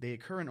 They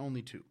occur in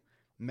only two.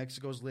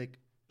 Mexico's Lake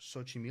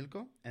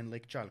Xochimilco and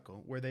Lake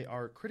Chalco, where they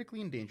are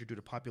critically endangered due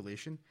to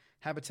population,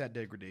 habitat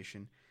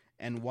degradation,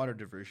 and water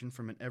diversion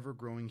from an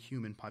ever-growing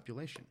human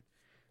population.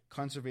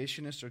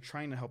 Conservationists are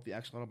trying to help the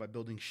axolotl by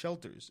building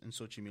shelters in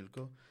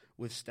Xochimilco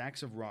with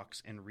stacks of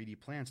rocks and reedy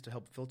plants to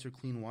help filter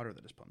clean water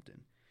that is pumped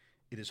in.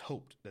 It is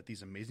hoped that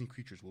these amazing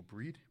creatures will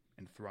breed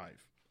and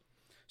thrive.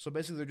 So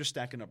basically they're just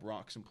stacking up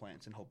rocks and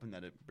plants and hoping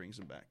that it brings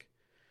them back.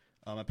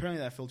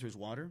 Apparently that filters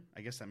water.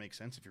 I guess that makes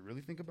sense if you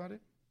really think about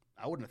it.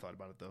 I wouldn't have thought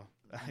about it, though.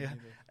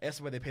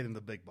 That's why they pay them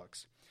the big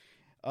bucks.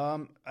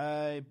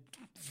 I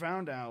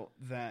found out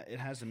that it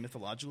has a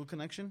mythological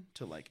connection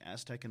to, like,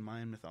 Aztec and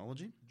Mayan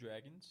mythology.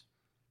 Dragons?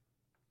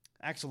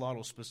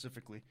 Axolotls,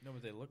 specifically. No,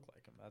 but they look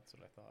like them. That's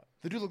what I thought.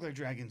 They do look like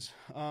dragons.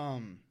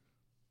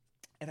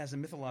 It has a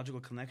mythological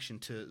connection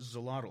to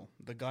Xolotl,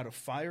 the god of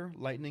fire,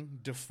 lightning,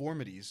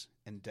 deformities,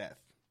 and death.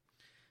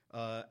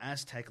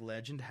 Aztec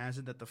legend has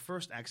it that the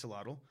first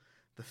axolotl,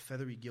 the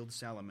feathery gilled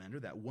salamander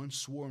that once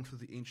swarmed through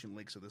the ancient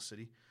lakes of the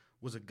city,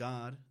 was a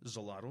god,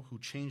 Xolotl, who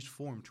changed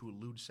form to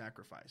elude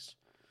sacrifice.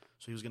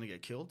 So he was going to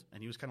get killed,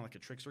 and he was kind of like a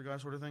trickster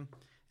god sort of thing.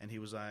 And he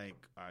was like,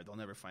 all right, they'll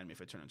never find me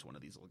if I turn into one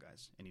of these little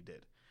guys. And he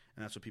did.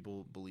 And that's what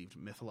people believed,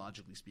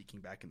 mythologically speaking,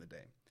 back in the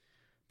day.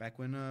 Back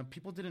when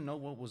people didn't know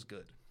what was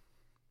good.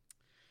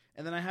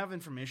 And then I have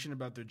information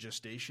about their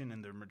gestation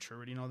and their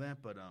maturity and all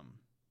that, but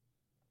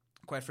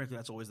quite frankly,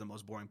 that's always the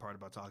most boring part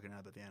about talking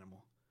about the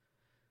animal.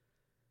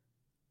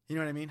 You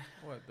know what I mean?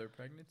 What, their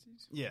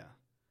pregnancies? Yeah.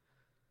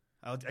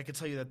 I could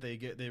tell you that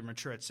they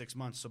mature at 6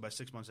 months, so by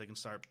 6 months they can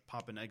start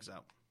popping eggs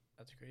out.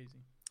 That's crazy.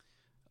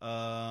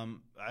 I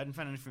didn't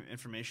find any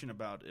information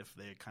about if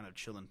they kind of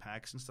chill in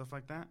packs and stuff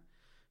like that.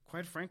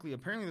 Quite frankly,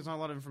 apparently there's not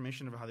a lot of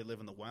information about how they live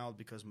in the wild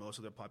because most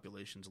of their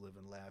populations live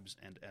in labs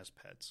and as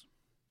pets.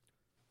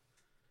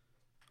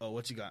 Oh,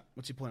 what's he got?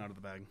 What's he pulling out of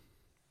the bag?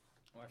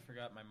 Oh, I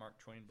forgot my Mark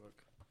Twain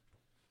book.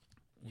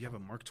 You have a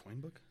Mark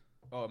Twain book?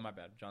 Oh, my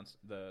bad.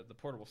 The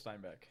portable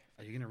Steinbeck.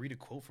 Are you going to read a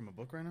quote from a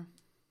book right now?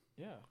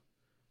 Yeah.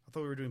 I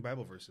thought we were doing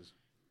Bible verses.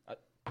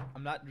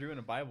 I'm not doing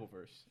a Bible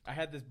verse. I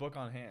had this book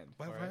on hand.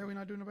 Why are we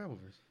not doing a Bible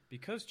verse?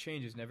 Because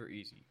change is never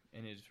easy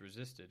and is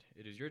resisted.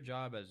 It is your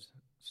job as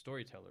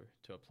storyteller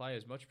to apply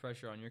as much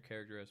pressure on your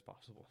character as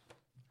possible.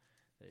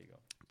 There you go.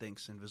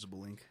 Thanks,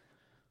 Invisible Ink.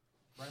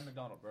 Ryan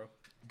McDonald, bro.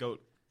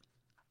 Goat.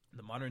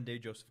 The modern day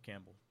Joseph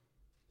Campbell.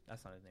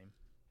 That's not his name.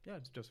 Yeah,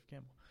 it's Joseph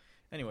Campbell.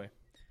 Anyway,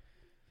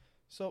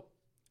 so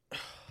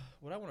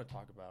what I want to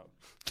talk about.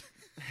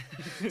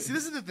 See,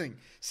 this is the thing.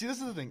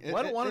 Well,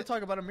 I don't want to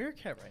talk about a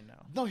meerkat right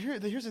now. No,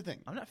 here's the thing.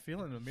 I'm not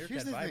feeling a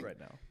meerkat vibe right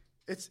now.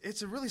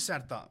 It's a really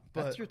sad thought.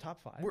 But that's your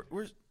top 5.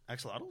 Where's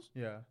axolotls?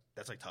 Yeah,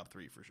 that's like top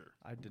 3 for sure.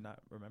 I did not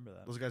remember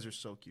that. Those guys are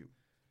so cute.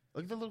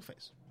 Look at their little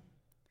face.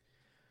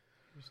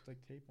 Just like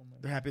tape on them.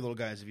 They're happy little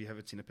guys. If you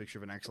haven't seen a picture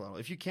of an axolotl,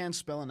 if you can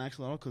spell an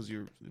axolotl, because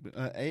you're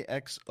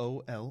AXOLOTL.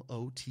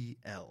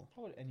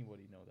 How would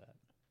anybody know that?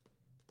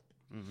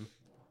 Mm-hmm.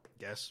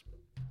 Guess.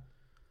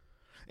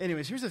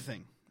 Anyways, here's the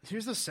thing.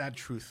 Here's the sad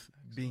truth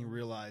being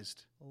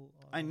realized.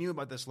 I knew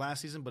about this last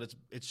season, but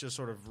it's just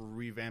sort of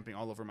revamping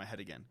all over my head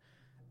again,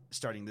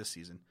 starting this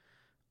season.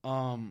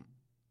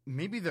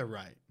 Maybe they're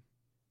right.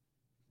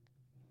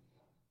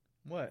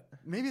 What?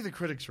 Maybe the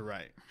critics are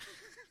right.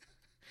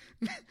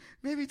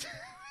 maybe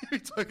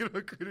talking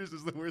about critters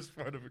is the worst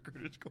part of a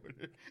Critters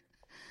Corner.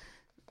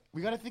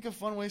 We got to think of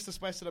fun ways to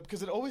spice it up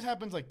because it always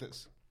happens like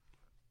this.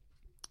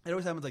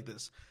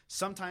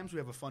 Sometimes we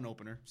have a fun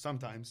opener.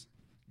 Sometimes.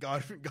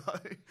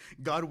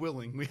 God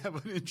willing, we have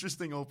an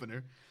interesting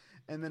opener.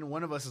 And then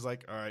one of us is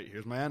like, all right,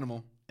 here's my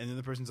animal. And then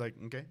the person's like,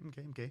 okay,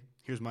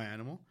 here's my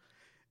animal.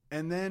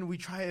 And then we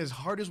try as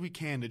hard as we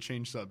can to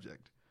change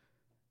subject.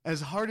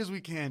 As hard as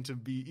we can to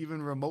be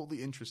even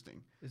remotely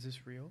interesting. Is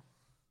this real?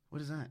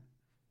 What is that?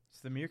 It's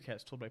the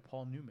meerkats told by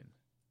Paul Newman.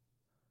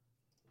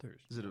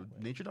 Is it a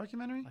nature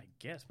documentary? I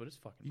guess, but it's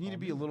fucking You need to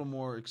be a little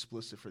more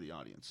explicit for the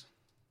audience.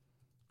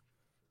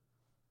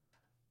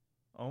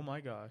 Oh my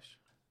gosh.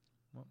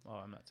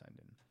 Well, I'm not signed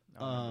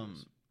in.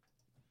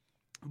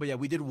 But yeah,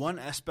 we did one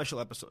special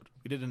episode.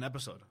 We did an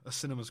episode, a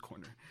Cinema's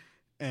Corner.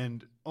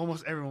 And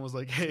almost everyone was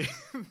like, hey,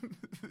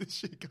 this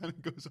shit kind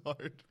of goes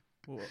hard.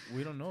 Well,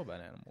 we don't know about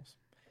animals.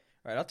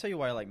 All right, I'll tell you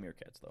why I like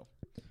meerkats, though.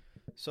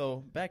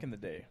 So, back in the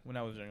day, when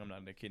I was young, I'm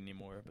not a kid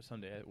anymore, but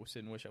someday I will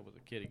sit and wish I was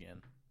a kid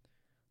again.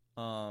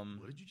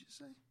 What did you just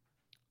say?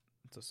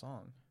 It's a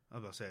song. I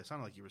was about to say, it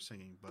sounded like you were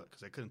singing, but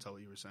because I couldn't tell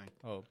what you were saying.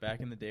 Oh,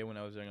 back in the day when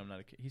I was young, I'm not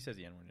a kid. He says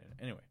the N-word in it.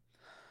 Anyway,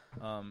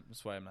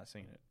 that's why I'm not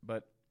singing it.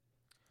 But,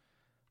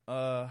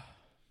 I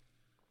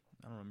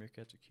don't know.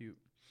 Meerkats are cute.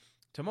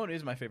 Timon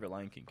is my favorite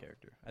Lion King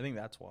character. I think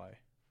that's why.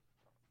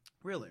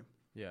 Really?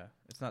 Yeah.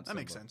 It's not That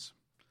Simba. makes sense.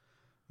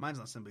 Mine's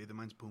not Simba either.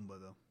 Mine's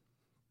Pumbaa, though.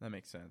 That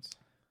makes sense.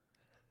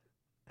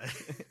 I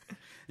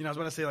was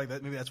about to say like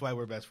that. Maybe that's why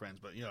we're best friends,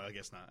 but I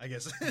guess not. I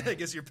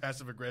guess your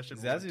passive aggression.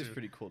 Zazu's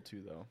pretty cool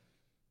too, though.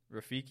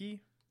 Rafiki,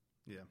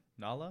 yeah.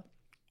 Nala,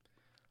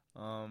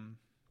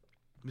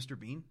 Mr.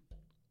 Bean.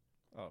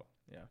 Oh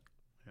yeah.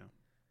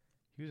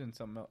 He was in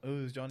something else. Oh,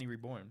 it was Johnny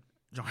Reborn.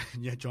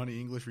 Johnny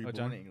English Reborn. Oh,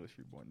 Johnny English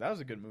Reborn. That was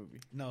a good movie.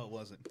 No, it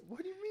wasn't.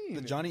 What do you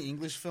mean? The Johnny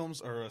English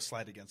films are a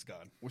slight against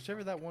God.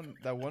 Whichever that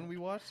one we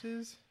watched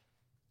is.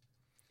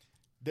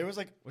 There was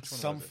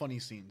some funny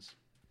scenes.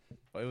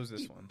 Oh, it was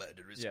this one.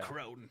 Murderous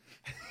crown.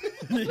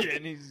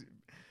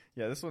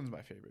 Yeah, this one's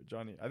my favorite.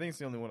 Johnny. I think it's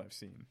the only one I've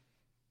seen.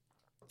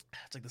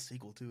 It's like the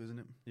sequel too, isn't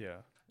it? Yeah.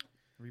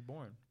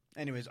 Reborn.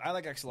 Anyways, I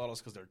like axolotls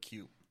because they're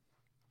cute.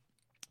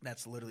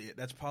 That's literally it.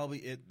 That's probably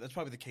it. That's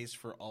probably the case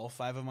for all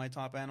 5 of my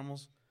top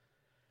animals.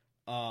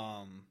 Here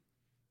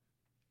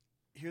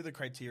are the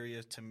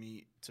criteria to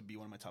me to be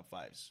one of my top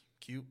 5s: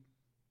 cute,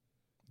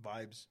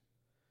 vibes,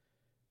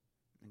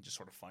 and just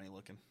sort of funny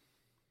looking.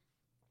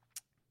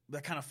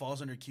 That kind of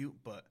falls under cute,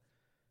 but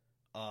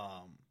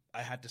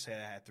I had to say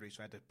I had 3, so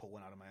I had to pull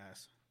one out of my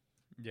ass.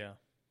 Yeah.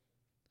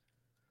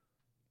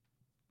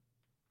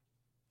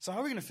 So how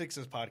are we gonna fix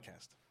this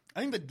podcast?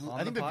 I think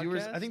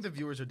the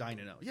viewers are dying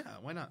to know. Yeah,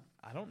 why not?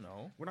 I don't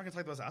know. We're not gonna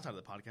talk about this outside of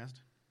the podcast.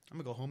 I'm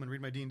gonna go home and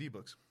read my D&D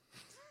books.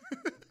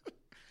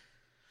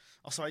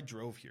 Also, I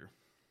drove here.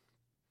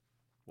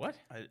 What?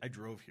 I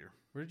drove here.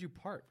 Where did you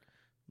park?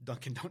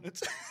 Dunkin'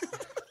 Donuts.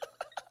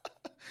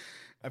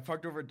 I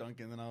parked over at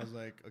Dunkin', then I was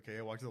like, okay,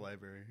 I walked to the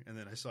library, and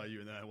then I saw you,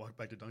 and then I walked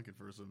back to Dunkin'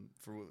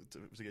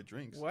 to get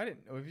drinks. Well,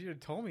 if you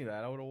had told me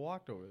that, I would have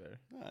walked over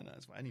there. No,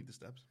 it's fine. I need the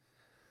steps.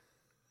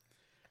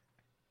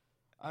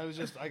 I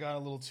got a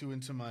little too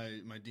into my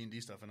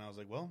D&D stuff, and I was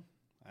like, well,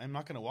 I'm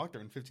not going to walk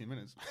there in 15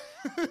 minutes.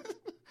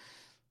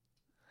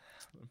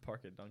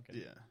 Park at Dunkin'.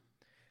 Yeah.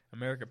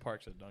 America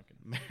parks at Dunkin'.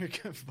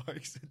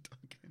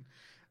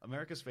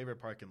 America's favorite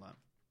parking lot.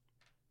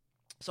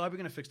 So how are we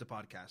going to fix the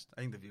podcast?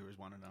 I think the viewers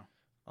want to know.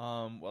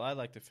 Well, I'd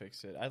like to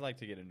fix it. I'd like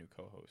to get a new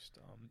co-host.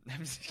 I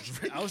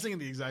was thinking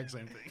the exact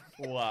same thing.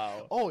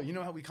 Wow. Oh, you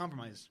know how we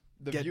compromise?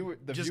 Get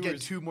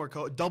 2 more,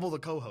 double the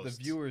co-hosts.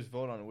 The viewers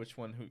vote on which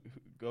one who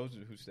goes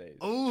and who stays.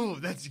 Oh,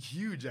 that's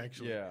huge,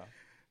 actually. Yeah.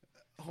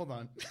 Hold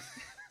on.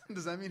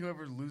 Does that mean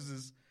whoever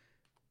loses,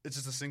 it's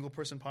just a single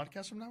person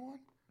podcast from now on?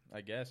 I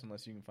guess,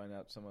 unless you can find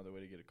out some other way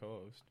to get a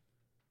co-host.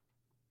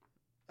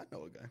 I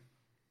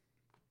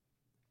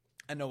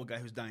know a guy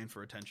who's dying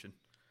for attention.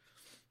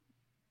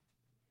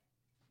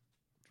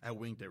 I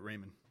winked at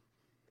Raymond.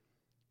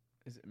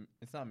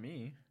 It's not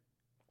me.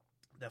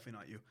 Definitely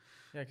not you.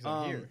 Yeah, because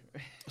I'm here.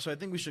 So I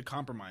think we should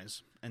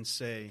compromise and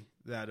say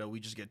that we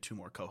just get 2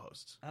 more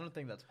co-hosts. I don't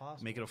think that's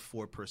possible. Make it a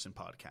 4-person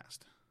podcast.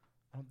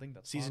 I don't think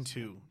that's Season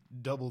possible. 2,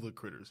 double the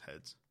critters'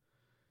 heads.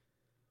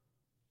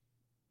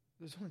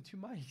 There's only 2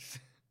 mics.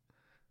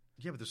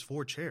 Yeah, but there's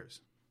 4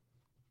 chairs.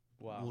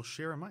 Wow. We'll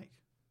share a mic.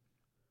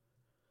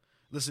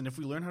 Listen, if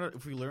we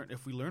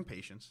learn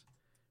patience,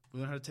 we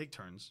learn how to take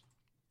turns,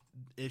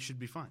 it should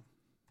be fine.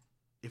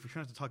 If we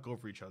try not to talk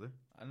over each other.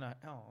 I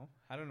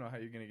don't know how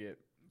you're going to get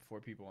 4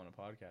 people on a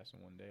podcast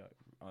in one day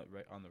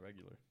right on the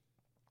regular.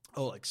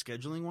 Oh, like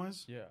scheduling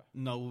wise? Yeah.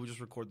 No, we'll just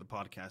record the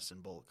podcast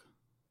in bulk.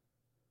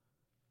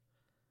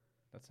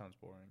 That sounds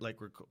boring. Like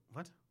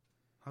what?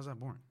 How's that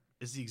boring?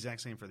 It's the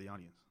exact same for the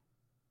audience.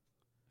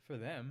 For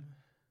them.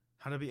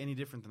 How'd it be any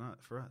different than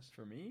for us?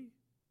 For me?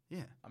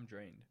 Yeah. I'm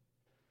drained.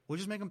 We'll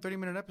just make them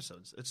 30-minute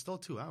episodes. It's still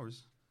 2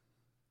 hours.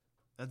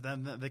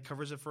 That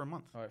covers it for a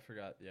month. Oh, I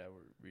forgot. Yeah,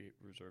 we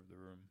reserved the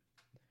room.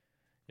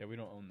 Yeah, we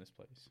don't own this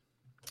place.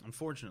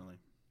 Unfortunately.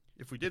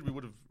 If we did, we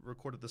would have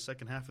recorded the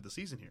second half of the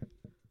season here.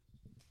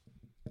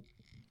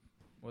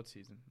 What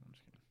season? I'm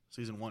just kidding.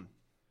 Season 1.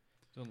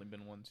 There's only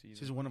been 1 season.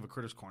 Season 1 of A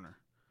Critter's Corner.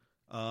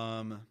 So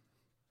how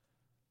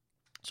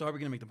are we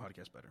going to make the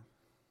podcast better?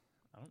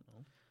 I don't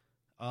know.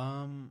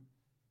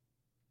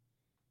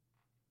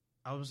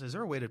 Is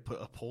there a way to put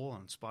a poll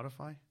on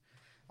Spotify?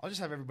 I'll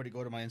just have everybody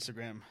go to my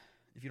Instagram.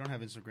 If you don't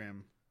have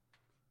Instagram,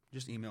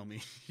 just email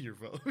me your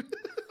vote.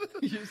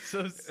 You're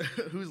so...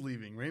 Who's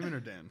leaving, Raymond or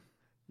Dan?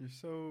 You're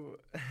so...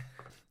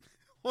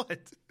 What?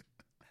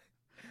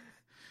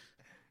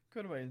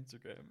 Go to my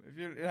Instagram. If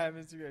you don't have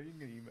Instagram, you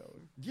can email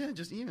me. Yeah,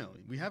 just email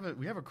me. We have a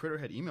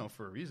Critterhead email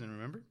for a reason,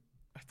 remember?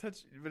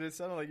 But it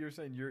sounded like you were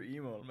saying your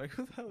email. I'm like,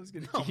 who the hell is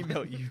going to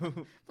email you?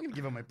 I'm going to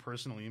give out my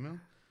personal email.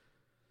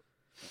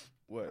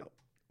 What? No.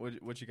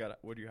 What you got?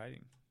 What are you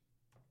hiding?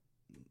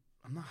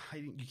 I'm not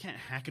hiding. You can't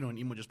hack into an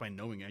email just by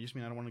knowing it. I just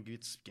mean I don't want to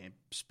get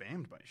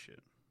spammed by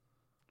shit.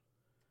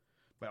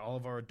 By all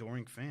of our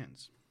adoring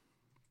fans.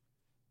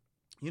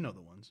 You know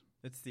the ones.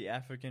 It's the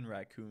African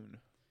raccoon.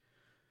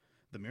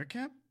 The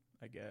meerkat?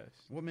 I guess.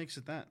 What makes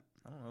it that?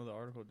 I don't know. The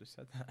article just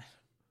said that.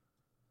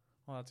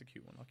 Oh, that's a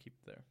cute one. I'll keep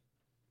it there.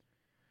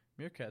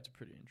 Meerkats are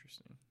pretty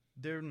interesting.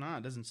 They're not.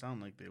 It doesn't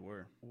sound like they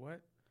were.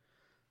 What?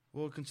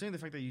 Well, considering the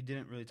fact that you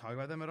didn't really talk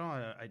about them at all,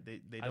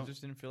 they don't. I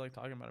just didn't feel like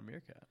talking about a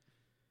meerkat.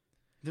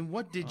 Then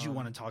what did you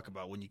want to talk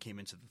about when you came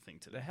into the thing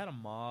today? They had a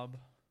mob.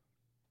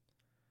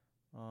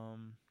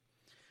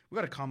 We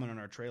got a comment on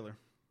our trailer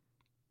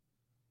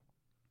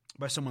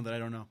by someone that I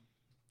don't know.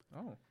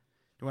 Oh.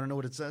 You want to know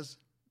what it says?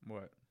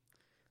 What?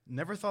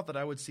 Never thought that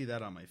I would see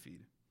that on my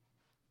feed.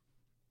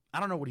 I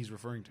don't know what he's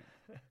referring to.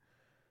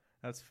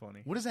 That's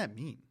funny. What does that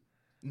mean?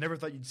 Never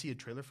thought you'd see a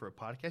trailer for a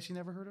podcast you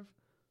never heard of?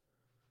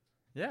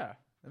 Yeah,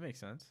 that makes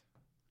sense.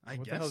 I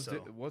guess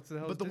so. What's the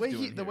hell? But the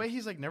way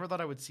he's like, never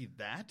thought I would see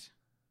that.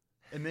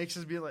 It makes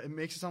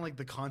it sound like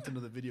the content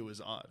of the video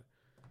is odd.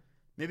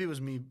 Maybe it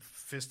was me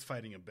fist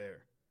fighting a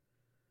bear.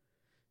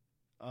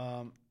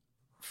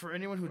 For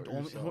anyone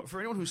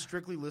who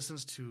strictly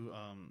listens to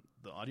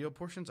the audio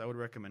portions, I would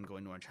recommend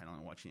going to our channel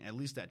and watching at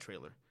least that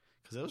trailer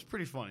because it was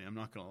pretty funny. I'm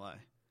not gonna lie.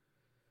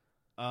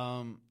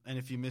 And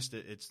if you missed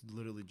it, it's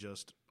literally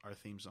just our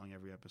theme song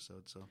every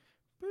episode. So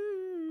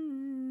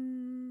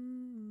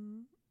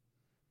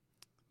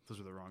those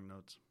are the wrong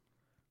notes.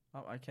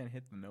 Oh, I can't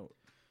hit the note.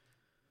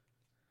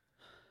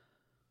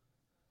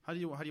 How do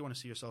you want to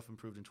see yourself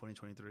improved in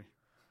 2023?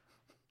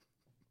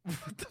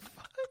 What the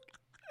fuck?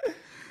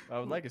 I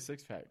would like a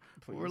 6-pack,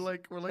 please. We're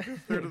like a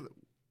third of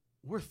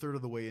we're a third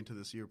of the way into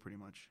this year, pretty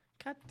much.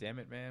 God damn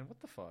it, man! What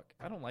the fuck?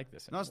 I don't like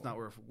this anymore. No, it's not.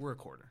 We're a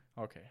quarter.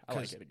 Okay, I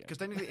like it again. Because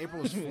technically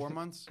April was 4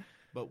 months,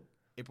 but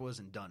April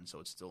isn't done,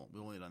 so it's still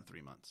we've only done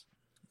 3 months.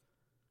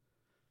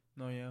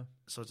 No, yeah.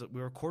 So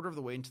we're a quarter of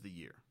the way into the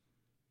year.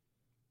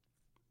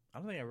 I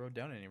don't think I wrote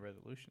down any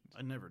resolutions.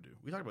 I never do.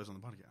 We talked about this on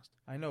the podcast.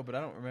 I know, but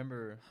I don't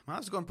remember. My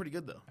life's going pretty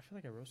good though. I feel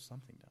like I wrote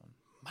something down.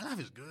 My life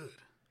is good.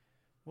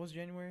 What was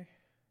January?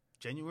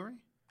 January?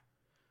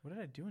 What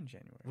did I do in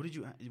January? What did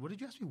you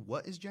ask me?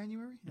 What is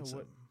January? No,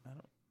 what? I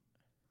don't.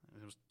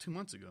 It was 2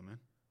 months ago, man.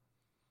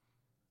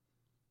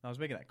 I was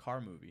making that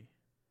car movie,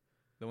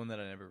 the one that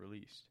I never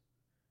released.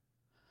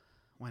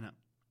 Why not?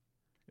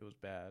 It was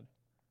bad.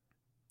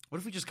 What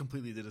if we just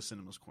completely did a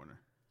Cinemas Corner?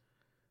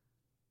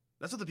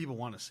 That's what the people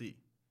want to see.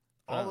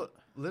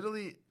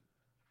 Literally.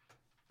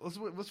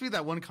 Let's read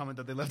that one comment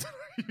that they left on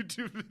our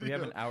YouTube video. We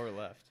have an hour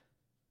left.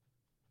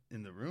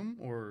 In the room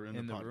or in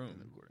the room? In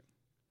the recording.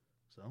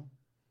 So.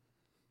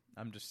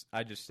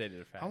 I just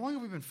stated a fact. How long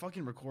have we been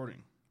fucking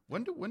recording?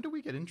 When do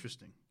we get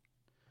interesting?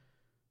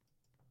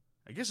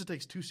 I guess it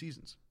takes 2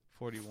 seasons.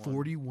 41.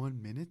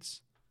 41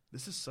 minutes?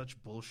 This is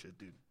such bullshit,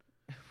 dude.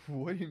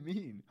 What do you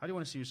mean? How do you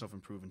want to see yourself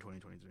improve in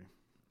 2023?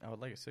 I would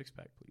like a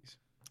 6-pack, please.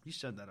 You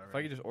said that already. If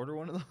I could just order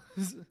one of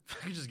those. If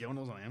I could just get one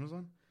of those on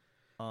Amazon?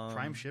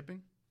 Prime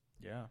shipping?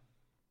 Yeah.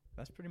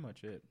 That's pretty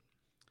much it.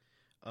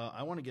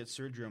 I want to get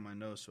surgery on my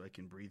nose so I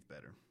can breathe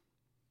better.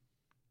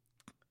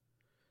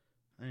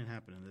 That didn't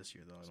happen in this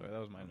year, though. Sorry, that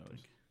was my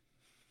nose.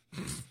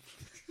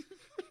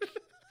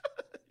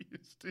 You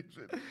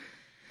stupid.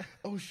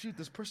 Oh, shoot.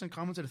 This person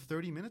commented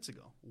 30 minutes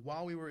ago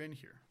while we were in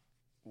here.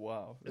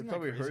 Wow. They Isn't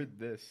probably that crazy? heard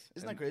this.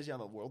 Isn't that crazy how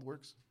the world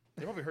works?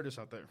 They probably heard us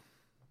out there.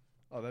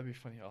 Oh, that'd be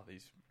funny. All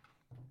these.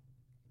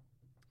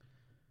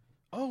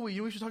 Oh,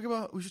 we should talk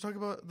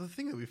about the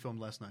thing that we filmed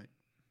last night.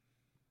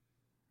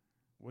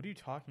 What are you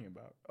talking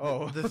about?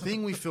 Oh, the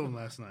thing we filmed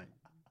last night.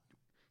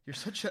 You're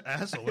such an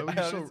asshole. Why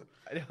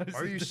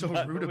are you so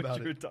rude about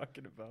it? You were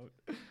talking about.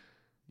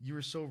 You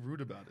were so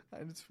rude about it.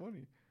 And it's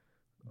funny.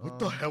 What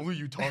the hell are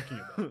you talking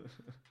about?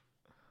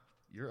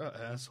 You're an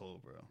asshole,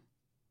 bro.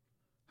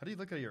 How do you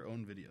look at your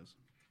own videos?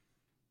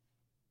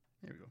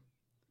 Here we go.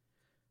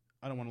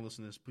 I don't want to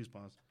listen to this. Please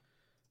pause.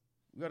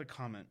 We got a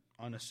comment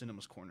on a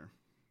Cinemas Corner.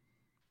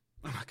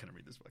 I'm not gonna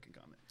read this fucking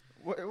comment.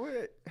 What?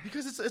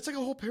 Because it's like a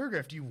whole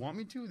paragraph. Do you want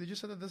me to? They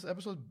just said that this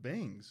episode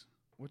bangs.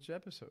 Which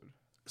episode?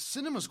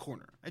 Cinemas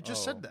Corner. I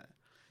just said that.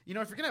 You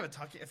know, if you're gonna have a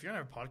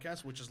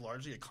podcast, which is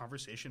largely a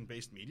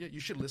conversation-based media, you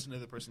should listen to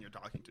the person you're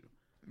talking to.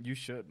 You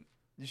should.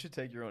 You should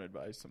take your own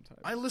advice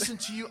sometimes. I listen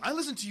to you. I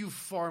listen to you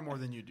far more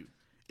than you do.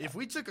 If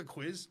we took a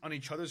quiz on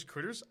each other's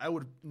critters, I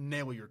would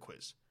nail your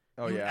quiz.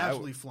 Oh, you yeah.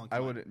 absolutely flunk. I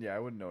wouldn't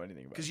know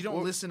anything about it. Because you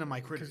don't listen to my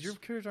critters. Because your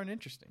critters aren't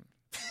interesting.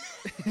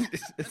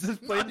 It's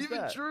just not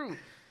even true.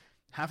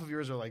 Half of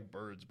yours are like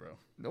birds, bro.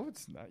 No,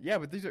 it's not. Yeah,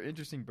 but these are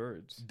interesting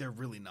birds. They're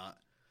really not.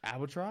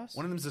 Albatross?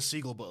 One of them's a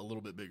seagull, but a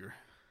little bit bigger.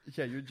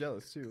 Yeah, you're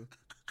jealous, too.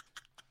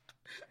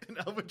 An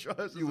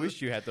albatross. You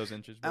wish you had those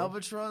inches, bro.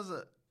 Albatross,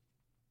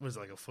 was it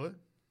like a foot?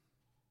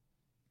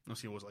 No,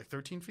 seagull was like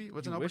 13 feet?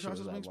 What's an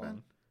albatross's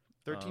wingspan?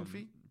 13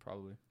 feet?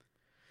 Probably.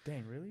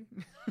 Dang, really?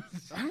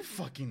 I don't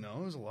fucking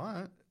know. It was a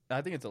lot.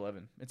 I think it's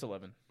 11. It's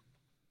 11.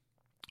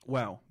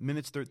 Wow.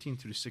 Minutes 13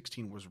 through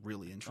 16 was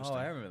really interesting. Oh,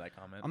 I remember that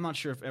comment. I'm not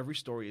sure if every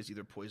story is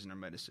either poison or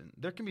medicine.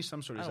 There can be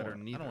some stories that are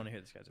neither. I don't want to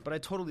hear this guy's But I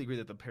totally agree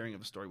that the pairing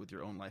of a story with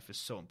your own life is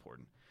so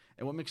important.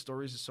 And what makes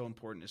stories is so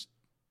important is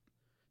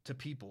to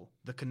people,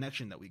 the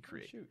connection that we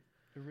create. Oh, shoot.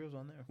 The reel's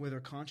on there. Whether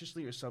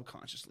consciously or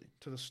subconsciously.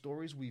 To the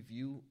stories we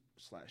view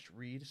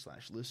 /read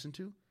 /listen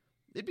to,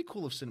 it'd be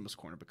cool if Cinemas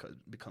Corner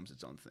becomes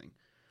its own thing.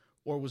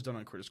 Or was done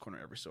on Critters Corner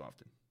every so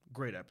often.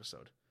 Great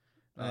episode.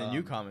 And then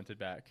you commented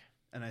back.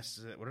 And I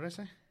said, what did I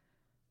say?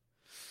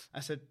 I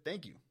said,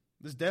 thank you.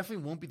 This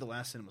definitely won't be the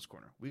last Cinemas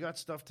Corner. We got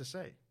stuff to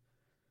say.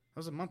 That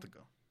was a month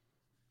ago.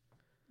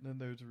 Then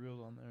there's reels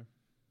on there.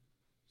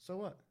 So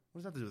what?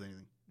 What does that have to do with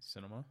anything?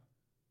 Cinema.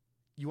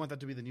 You want that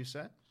to be the new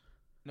set?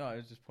 No, I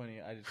was just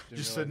pointing. I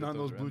just sitting on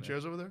those blue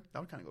chairs over there? That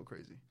would kind of go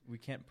crazy. We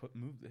can't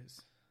move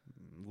this.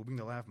 We'll bring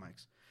the lav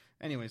mics.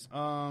 Anyways,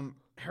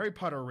 Harry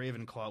Potter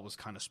Ravenclaw was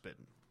kind of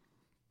spitting.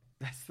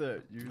 That's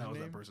the username? That was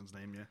that person's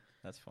name, yeah.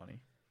 That's funny.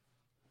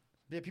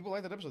 Yeah, people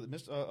like that episode.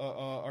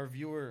 Our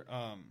viewer,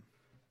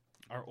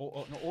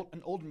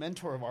 an old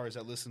mentor of ours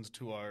that listens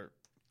to our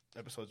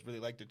episodes really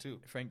liked it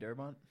too. Frank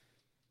Darabont?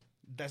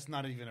 That's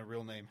not even a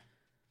real name.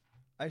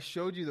 I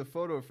showed you the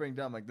photo of Frank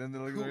Darabont. Then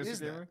who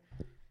is that?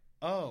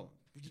 Oh,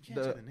 you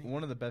can't say the name.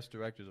 One of the best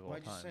directors of all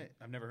time. Why'd you say it?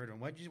 I've never heard of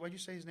him. Why'd you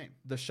say his name?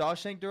 The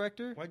Shawshank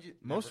director?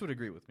 Most would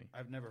agree with me.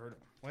 I've never heard of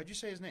him. Why'd you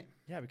say his name?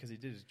 Yeah, because he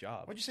did his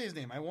job. Why'd you say his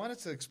name? I wanted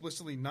to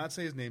explicitly not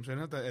say his name, so I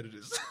don't have to edit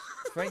it.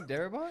 Frank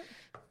Darabont?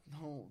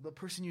 No, the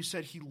person you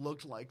said he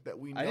looked like that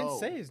we know. I didn't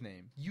say his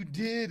name. You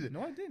did.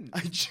 No, I didn't.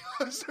 I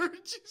just heard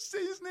you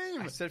say his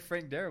name. I said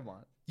Frank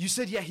Darabont. You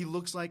said, yeah, he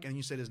looks like, and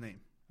you said his name.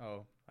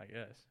 Oh, I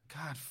guess.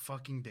 God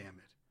fucking damn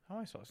it. How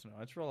am I supposed to know?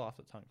 It's real off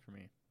the tongue for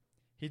me.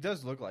 He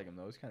does look like him,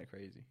 though. It's kind of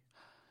crazy.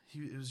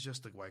 It was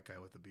just a white guy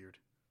with a beard.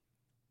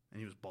 And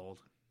he was bald.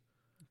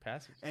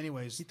 Passes.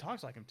 Anyways. He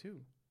talks like him,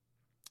 too.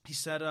 He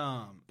said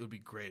it would be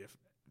great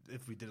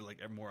if we did it like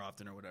more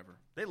often or whatever.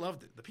 They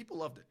loved it. The people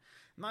loved it.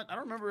 I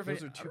don't remember if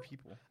those are two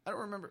people. I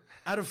don't remember.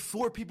 Out of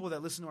 4 people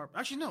that listen to our...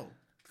 Actually, no.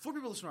 4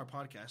 people listen to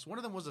our podcast. One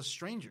of them was a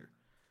stranger.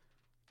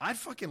 I'd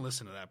fucking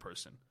listen to that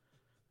person.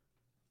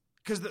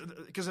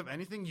 Because if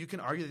anything, you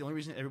can argue that the only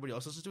reason everybody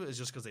else listens to it is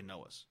just because they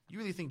know us. You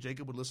really think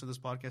Jacob would listen to this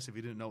podcast if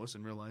he didn't know us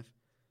in real life?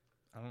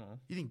 I don't know.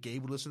 You think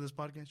Gabe would listen to this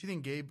podcast? You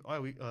think Gabe...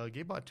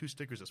 Gabe bought 2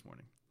 stickers this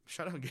morning.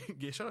 Shout out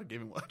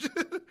Gabe and Watch.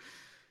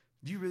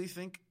 Do you really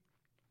think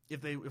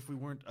if we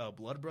weren't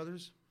blood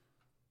brothers?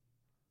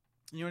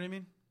 You know what I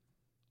mean?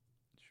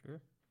 Sure.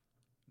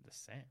 The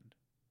sand.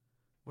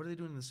 What are they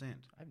doing in the sand?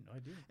 I have no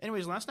idea.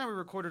 Anyways, last night we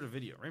recorded a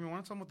video. Raymond,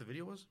 want to tell them what the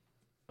video was?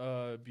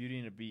 Beauty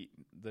and the Beat.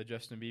 The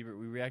Justin Bieber.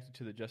 We reacted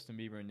to the Justin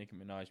Bieber and Nicki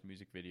Minaj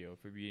music video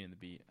for Beauty and the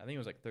Beat. I think it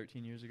was like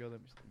 13 years ago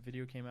that the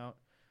video came out.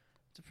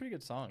 It's a pretty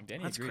good song.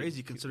 Danny That's agreed.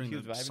 Crazy considering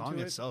the song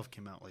it. itself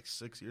came out like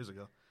 6 years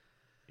ago.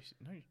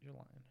 No, you're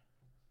lying.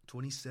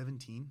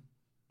 2017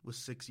 was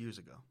 6 years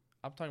ago.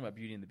 I'm talking about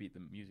Beauty and the Beat, the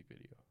music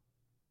video.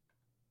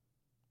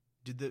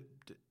 Did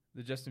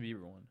the Justin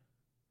Bieber one?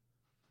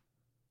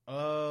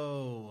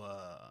 Oh,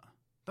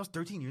 that was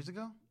 13 years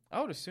ago?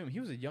 I would assume. He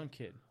was a young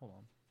kid. Hold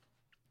on.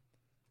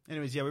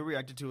 Anyways, yeah, we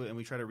reacted to it and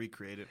we tried to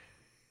recreate it.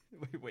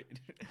 Wait.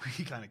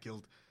 He kind of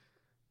killed.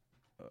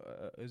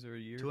 Is there a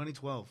year?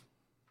 2012.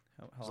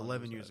 How it was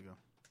 11 years ago.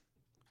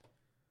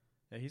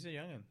 Yeah, he's a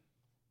youngin'.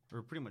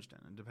 Or pretty much 10,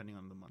 depending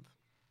on the month.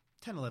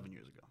 10, 11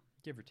 years ago.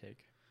 Give or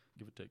take.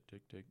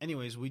 Take.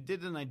 Anyways, we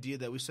did an idea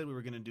that we said we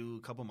were going to do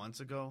a couple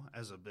months ago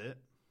as a bit.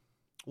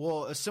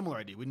 Well, a similar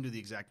idea. We didn't do the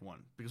exact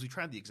one because we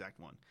tried the exact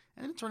one.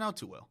 And it didn't turn out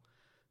too well.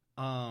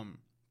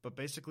 But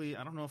basically,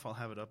 I don't know if I'll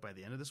have it up by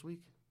the end of this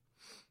week.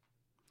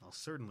 I'll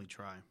certainly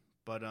try.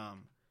 But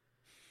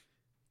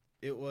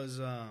it was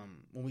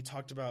when we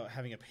talked about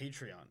having a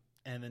Patreon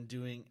and then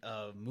doing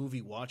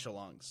movie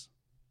watch-alongs,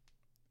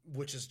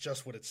 which is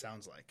just what it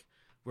sounds like,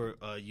 where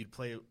you'd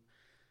play.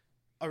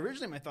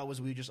 Originally, my thought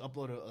was we'd just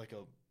upload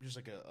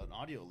an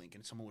audio link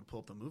and someone would pull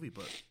up the movie,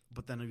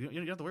 but then you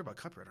don't have to worry about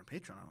copyright on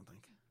Patreon. I don't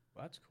think.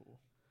 Well, that's cool.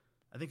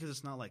 I think because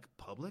it's not like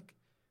public.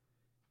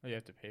 Oh, you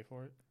have to pay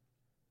for it.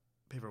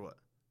 Pay for what?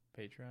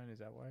 Patreon, is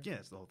that why? Yeah,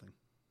 it's the whole thing.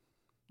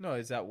 No,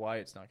 is that why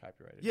it's not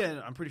copyrighted? Yeah,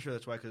 I'm pretty sure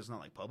that's why, because it's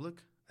not like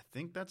public. I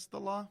think that's the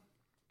law.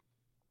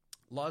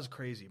 Law's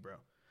crazy, bro.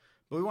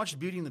 But we watched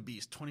Beauty and the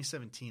Beast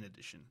 2017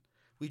 edition.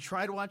 We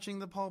tried watching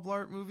the Paul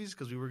Blart movies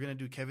because we were going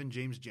to do Kevin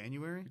James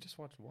January. We just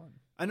watched one.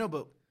 I know,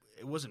 but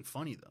it wasn't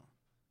funny,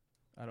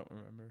 though. I don't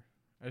remember.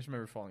 I just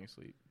remember falling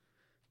asleep.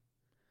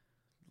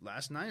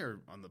 Last night or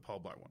on the Paul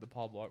Blart one? The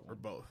Paul Blart one. Or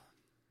both?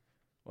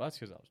 Well, that's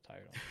because I was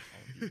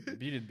tired.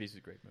 Beauty and the Beast is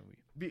a great movie.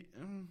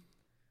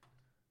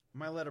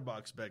 My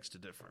letterbox begs to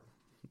differ.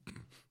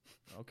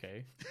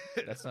 Okay.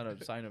 That's not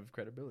a sign of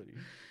credibility.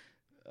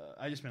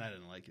 I just meant I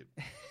didn't like it.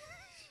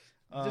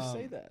 Just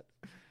say that.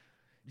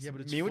 Yeah,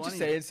 but it's funny. What you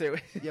say and say.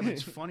 Yeah, but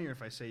it's funnier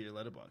if I say your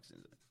letterbox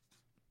is it.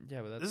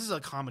 Yeah, but this is a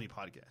comedy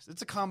podcast.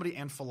 It's a comedy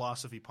and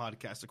philosophy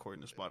podcast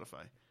according to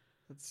Spotify.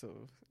 That's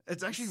so.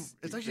 It's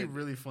actually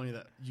really funny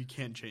that you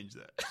can't change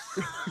that.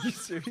 Are you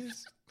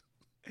serious?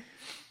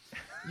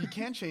 You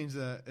can't change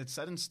that. It's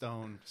set in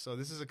stone. So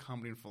this is a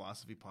comedy and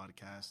philosophy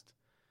podcast.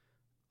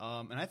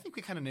 And I think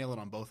we kind of nail it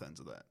on both ends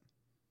of that.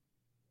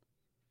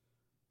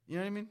 You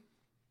know what I mean?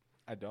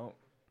 I don't.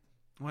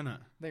 Why not?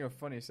 I think our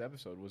funniest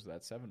episode was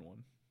that 7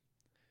 one.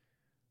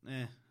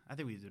 I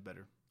think we did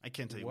better. I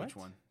can't tell you which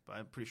one, but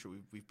I'm pretty sure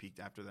we've peaked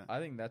after that. I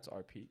think that's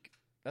our peak.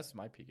 That's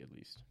my peak, at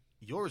least.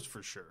 Yours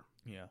for sure.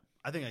 Yeah.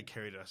 I think I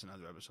carried us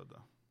another episode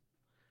though.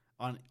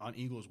 On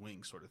Eagle's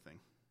wings, sort of thing.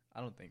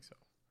 I don't think so.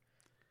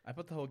 I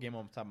put the whole game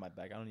on top of my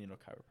back. I don't need no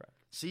chiropractor.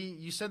 See,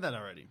 you said that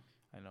already.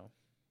 I know.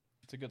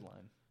 It's a good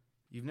line.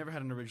 You've never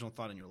had an original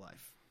thought in your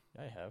life.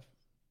 Yeah, I have.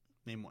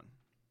 Name one.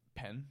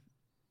 Pen.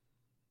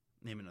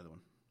 Name another one.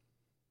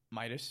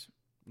 Midas.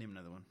 Name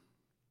another one.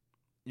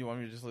 You want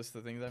me to just list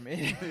the things I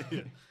made?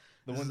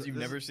 The ones you've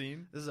never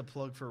seen? This is a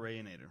plug for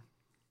Rayanator.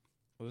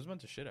 Well, there's a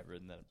bunch of shit I've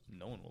written that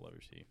no one will ever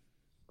see.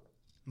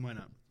 Why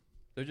not?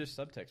 They're just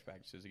subtext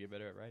practices to get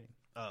better at writing.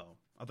 Oh.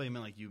 I thought you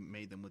meant like you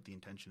made them with the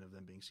intention of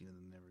them being seen and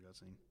then never got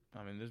seen.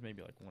 I mean, there's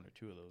maybe like one or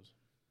two of those.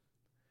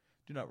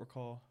 Do not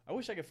recall. I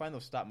wish I could find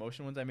those stop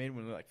motion ones I made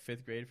when we were like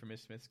 5th grade for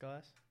Miss Smith's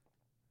class.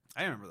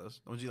 I remember those.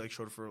 The ones you like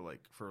showed for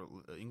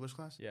English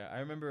class? Yeah, I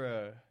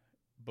remember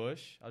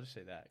Bush. I'll just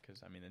say that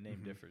because, I mean, the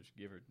name differs.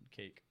 Give her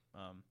cake.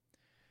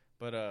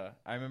 But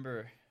I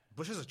remember...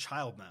 Bush is a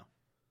child now.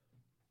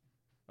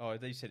 Oh, I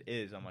thought you said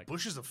is. I'm like...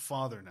 Bush is a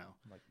father now.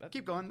 I'm like, that.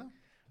 Keep going, though.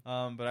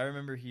 But I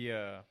remember he...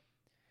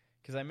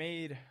 Because I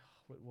made...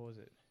 What was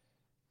it?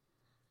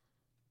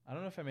 I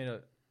don't know if I made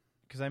a...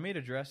 Because I made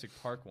a Jurassic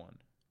Park one.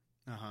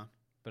 Uh-huh.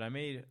 But I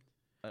made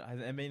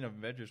an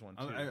Avengers one,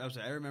 too.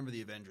 I remember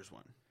the Avengers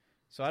one.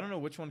 So I don't know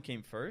which one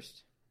came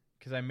first.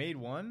 Because I made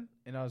one,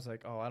 and I was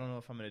like, oh, I don't know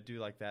if I'm going to do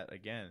like that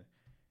again.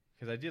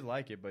 Because I did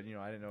like it, but, you know,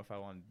 I didn't know if I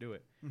wanted to do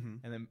it.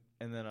 Mm-hmm.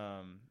 And then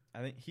I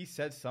think he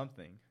said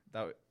something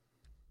that...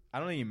 I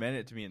don't think he meant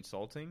it to be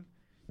insulting.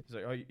 He's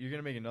like, oh, you're going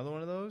to make another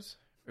one of those?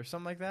 Or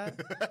something like that?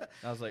 And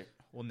I was like,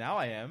 well, now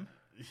I am.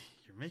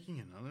 You're making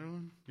another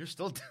one? You're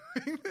still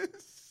doing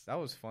this? That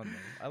was fun,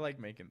 though. I like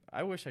making...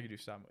 I wish I could do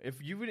stop... If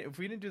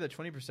we didn't do that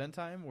 20%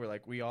 time where,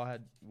 like, we all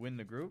had win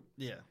the group...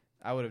 Yeah.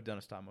 I would have done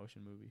a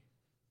stop-motion movie.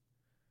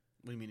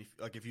 What do you mean?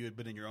 If you had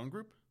been in your own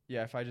group?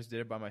 Yeah, if I just did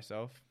it by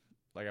myself,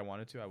 like I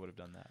wanted to, I would have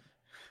done that.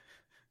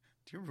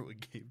 Do you remember what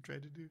Gabe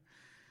tried to do?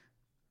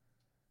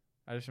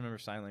 I just remember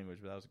sign language,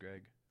 but that was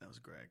Greg. That was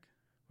Greg.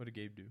 What did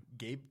Gabe do?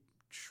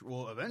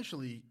 Well,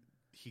 eventually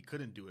he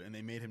couldn't do it, and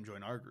they made him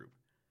join our group.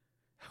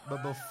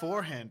 But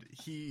beforehand,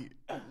 he,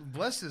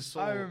 bless his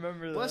soul. I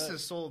remember that. Bless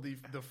his soul, the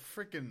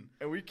freaking...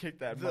 And we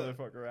kicked that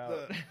motherfucker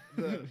out.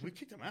 We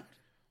kicked him out?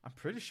 I'm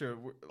pretty sure...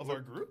 Of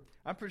our group?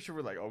 I'm pretty sure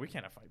we're like, oh, we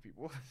can't fight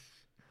people.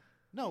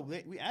 No,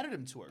 we added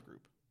him to our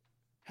group.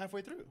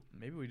 Halfway through.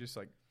 Maybe we just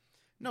like...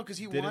 No, because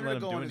he wanted to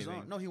go on his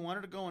own. No, he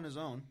wanted to go on his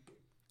own.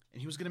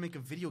 And he was going to make a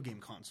video game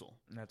console.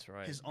 That's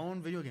right. His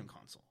own video game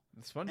console.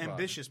 The SpongeBob.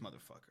 Ambitious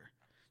motherfucker.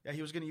 Yeah,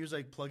 he was going to use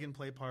like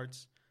plug-and-play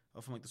parts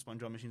from like the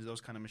SpongeBob machines,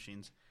 those kind of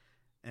machines.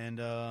 And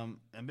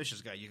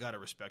ambitious guy, you got to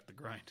respect the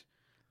grind.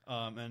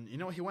 And you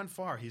know, he went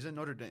far. He's in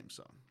Notre Dame,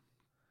 so.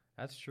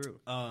 That's true.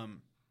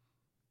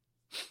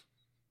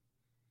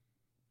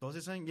 What was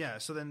he saying? Yeah,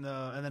 so then,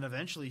 and then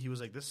eventually he was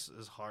like, this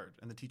is hard.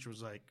 And the teacher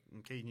was like,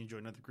 okay, you need to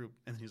join another group.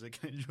 And he's like,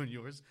 can I join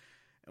yours?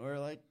 And we were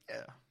like,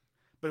 yeah.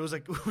 But it was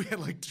like, we had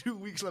like 2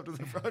 weeks left of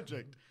the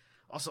project.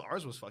 Also,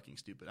 ours was fucking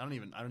stupid. I don't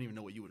even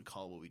know what you would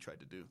call what we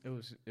tried to do. It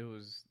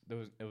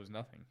was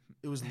nothing.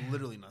 It was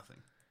literally nothing.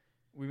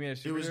 We made a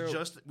superhero. It was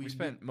just we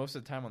spent most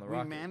of the time on the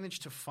rocket. We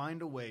managed to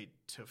find a way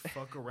to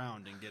fuck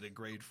around and get a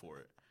grade for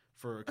it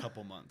for a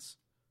couple months.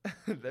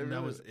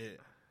 That was it.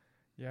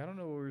 Yeah, I don't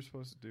know what we were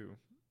supposed to do.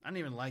 I didn't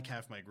even like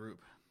half my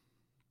group.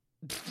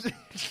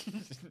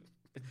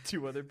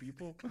 2 other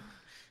people?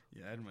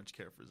 Yeah, I didn't much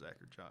care for Zach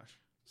or Josh.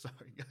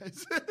 Sorry,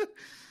 guys.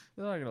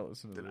 They're not going to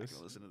listen to this. They're not going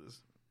to listen to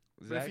this.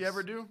 But if you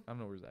ever do... I don't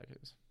know where Zach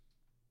is.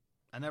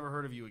 I never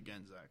heard of you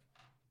again, Zach.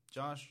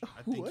 Josh,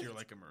 I think you're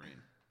like a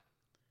Marine.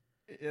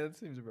 Yeah, that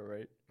seems about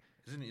right.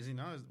 Is he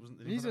not?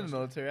 He's in the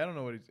military. I don't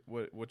know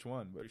which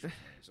one, but sure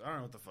I don't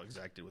know what the fuck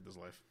Zach did with his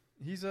life.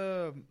 He's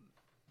in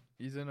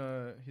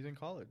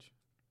college.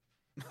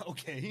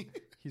 Okay.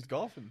 He's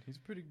golfing. He's a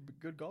pretty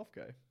good golf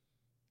guy.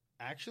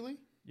 Actually?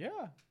 Yeah.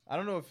 I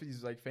don't know if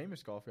he's like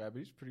famous golf guy, but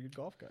he's a pretty good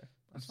golf guy.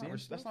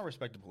 That's not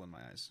respectable in my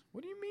eyes.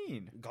 What do you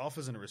mean? Golf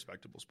isn't a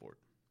respectable sport.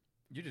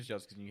 You're just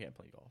jealous because you can't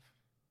play golf.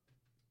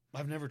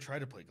 I've never tried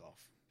to play golf.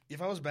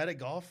 If I was bad at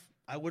golf,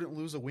 I wouldn't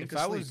lose a wink of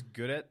sleep. If I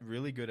was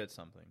really good at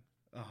something,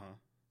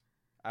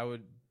 I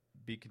would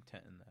be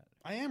content in that.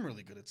 I am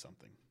really good at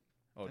something.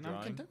 Oh, and drawing?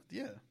 I'm content.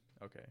 Yeah.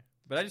 Okay,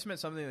 but I just meant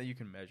something that you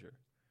can measure.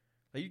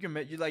 Like you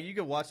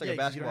could watch a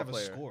basketball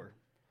player, score,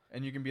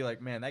 and you can be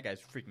like, "Man, that guy's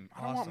freaking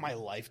awesome." I don't want my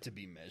life to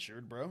be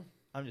measured, bro.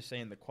 I'm just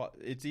saying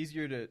it's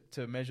easier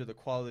to measure the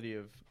quality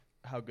of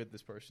how good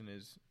this person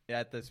is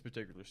at this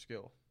particular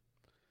skill.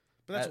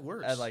 But that's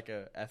worse. At like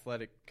a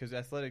athletic, because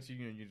athletics,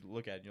 you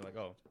look at it and you're like,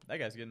 oh, that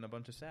guy's getting a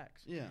bunch of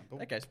sacks. Yeah, but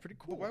that guy's pretty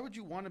cool. But why would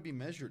you want to be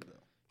measured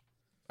though?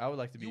 I would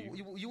like to be.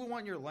 You would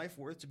want your life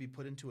worth to be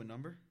put into a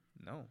number?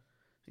 No.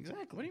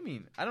 Exactly. What do you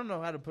mean? I don't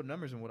know how to put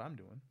numbers in what I'm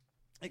doing.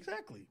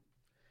 Exactly.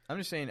 I'm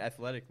just saying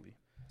athletically.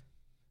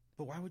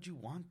 But why would you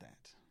want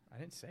that? I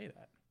didn't say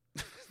that.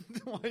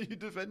 Why are you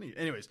defending it?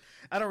 Anyways,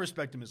 I don't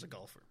respect him as a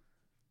golfer.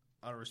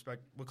 I don't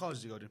respect... What college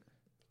did you go to?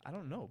 I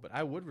don't know, but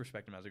I would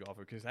respect him as a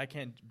golfer because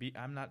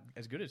I'm not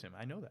as good as him.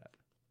 I know that.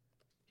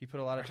 He put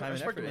a lot of time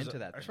and effort into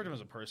that. I respect him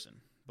as a person,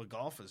 but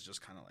golf is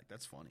just kind of like,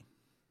 that's funny.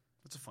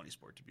 That's a funny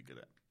sport to be good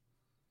at.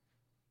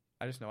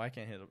 I just know I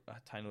can't hit a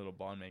tiny little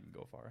ball and make it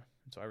go far.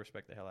 So I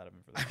respect the hell out of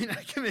him for that. I mean,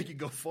 I can make it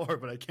go far,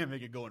 but I can't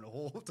make it go in a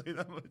hole. I'll tell you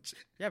that much.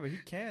 Yeah, but he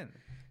can.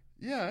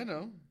 Yeah, I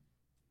know.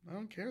 I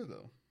don't care,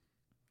 though.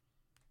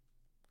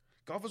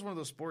 Golf is one of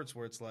those sports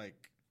where it's like,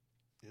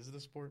 is it a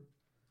sport?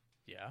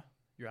 Yeah.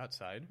 You're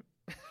outside.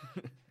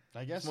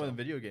 I guess it's more than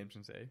video games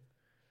can say.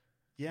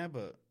 Yeah,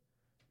 but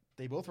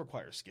they both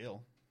require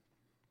skill.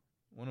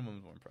 One of them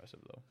is more impressive,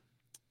 though.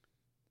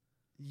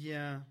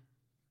 Yeah.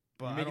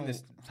 But you're making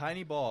this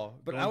tiny ball,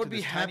 but I would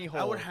be happy.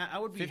 I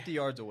would be 50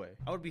 yards away.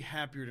 I would be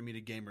happier to meet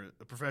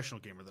a professional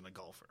gamer, than a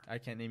golfer. I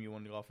can't name you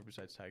one golfer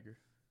besides Tiger.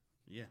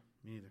 Yeah,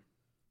 me neither.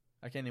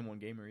 I can't name one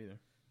gamer either.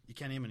 You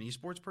can't name an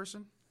esports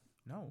person?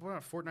 No. What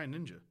about Fortnite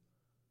Ninja?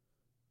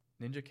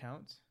 Ninja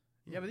counts?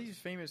 Yeah, but he's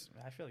famous.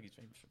 I feel like he's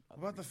famous.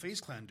 What about the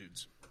Face Clan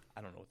dudes?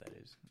 I don't know what that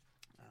is.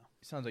 Oh.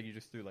 It sounds like you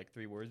just threw like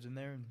 3 words in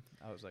there, and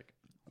I was like,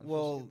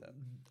 well,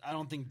 I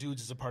don't think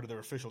dudes is a part of their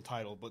official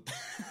title, but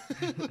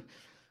all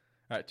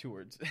right, 2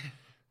 words.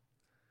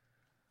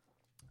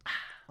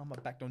 On my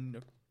back, don't know.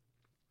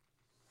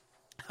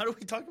 How do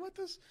we talk about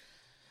this?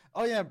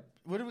 Oh yeah,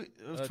 what did we?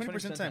 It was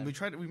 20% time.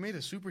 We made a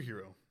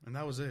superhero, and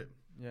that was it.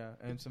 Yeah,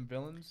 and some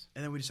villains.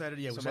 And then we decided,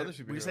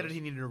 we decided he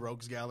needed a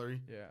rogues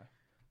gallery. Yeah.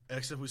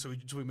 Except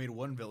we made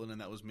one villain,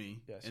 and that was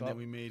me. Yeah, so and then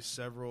we made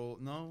several.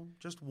 No,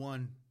 just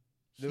one.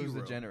 There was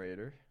the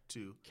generator.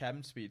 2.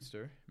 Cabin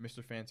Speedster,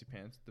 Mr. Fancy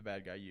Pants, the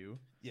bad guy. You.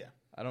 Yeah.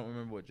 I don't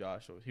remember what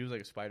Josh was. He was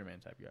like a Spider-Man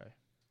type guy.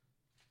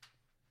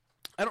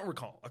 I don't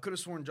recall. I could have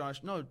sworn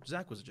Josh. No,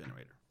 Zach was a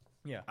generator.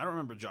 Yeah. I don't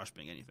remember Josh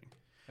being anything.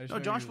 No,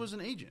 Josh was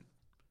an agent.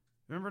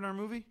 Remember in our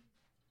movie?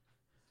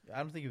 I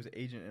don't think he was an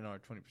agent in our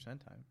 20% time.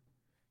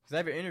 Because I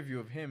have an interview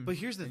of him. But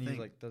here's the thing. He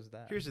like does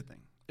that. Here's the thing.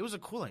 It was a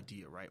cool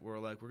idea, right? We're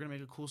like, we're gonna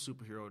make a cool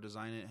superhero,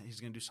 design it. He's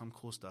gonna do some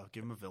cool stuff.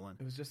 Give him a villain.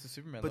 It was just a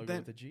Superman logo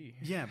with a G.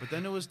 Yeah, but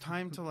then it was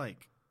time to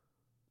like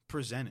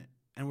present it,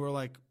 and we're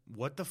like,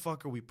 what the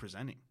fuck are we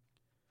presenting?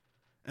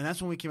 And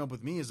that's when we came up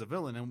with me as a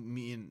villain, and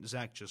me and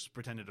Zach just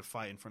pretended to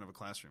fight in front of a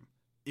classroom.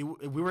 We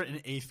were in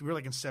 8th. We were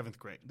like in 7th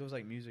grade. There was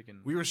like music and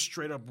we were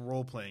straight up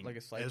role playing, like a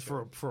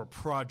slideshow for a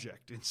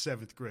project in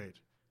 7th grade.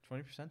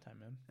 20% time,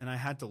 man. And I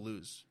had to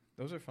lose.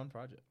 Those are fun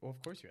projects. Well,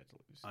 of course you had to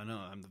lose. I know.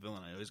 I'm the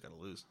villain. I always got to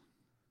lose.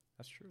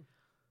 That's true.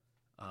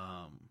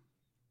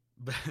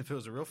 But if it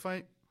was a real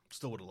fight,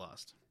 still would have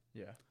lost.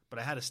 Yeah. But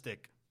I had a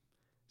stick.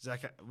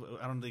 Zach,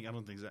 I don't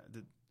think Zach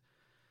did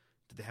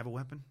they have a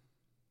weapon?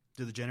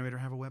 Did the generator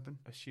have a weapon?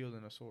 A shield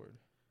and a sword.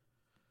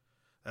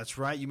 That's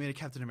right. You made a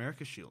Captain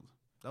America shield.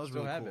 That was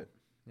still really have cool. It.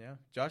 Yeah.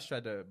 Josh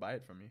tried to buy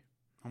it from me.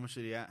 How much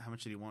did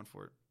he want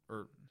for it?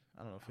 Or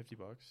I don't know,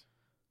 $50.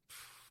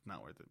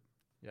 Not worth it.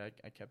 Yeah,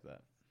 I kept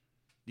that.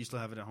 Do you still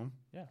have it at home?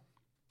 Yeah.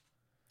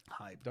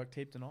 Hype. Duct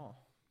taped and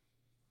all.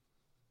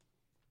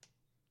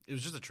 It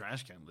was just a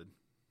trash can lid.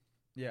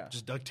 Yeah.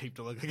 Just duct taped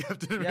to look like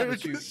Captain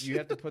America. Yeah, but you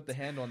have to put the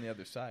handle on the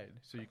other side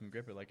so you can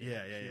grip it like a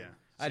yeah.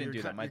 I didn't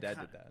do that. My dad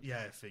did that.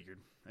 Yeah, I figured.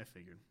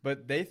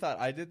 But they thought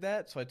I did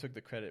that, so I took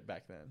the credit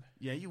back then.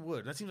 Yeah, you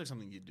would. That seems like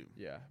something you'd do.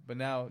 Yeah, but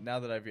now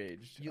that I've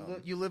aged.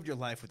 You lived your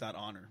life without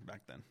honor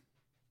back then.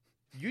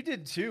 You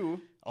did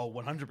too. Oh,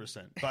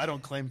 100%. But I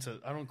don't claim to.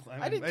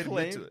 I didn't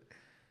claim to it.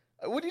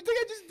 What do you think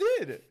I just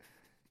did?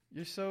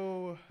 You're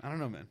so... I don't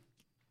know, man.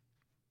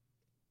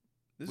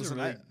 This is a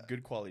really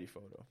good quality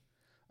photo.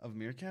 Of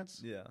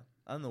meerkats? Yeah.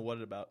 I don't know what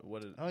it...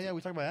 Oh, yeah,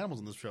 we talk about animals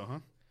on this show, huh?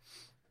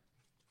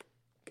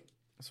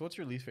 So what's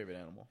your least favorite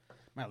animal?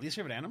 My least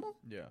favorite animal?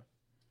 Yeah.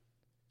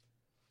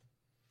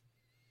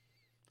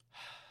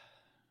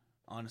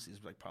 Honestly,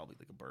 it's probably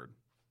a bird.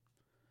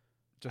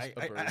 Just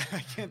a bird?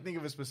 I can't think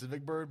of a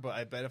specific bird, but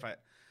I bet if I...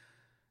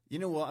 You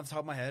know what? Off the top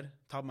of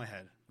my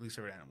head, least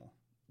favorite animal.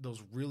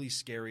 Those really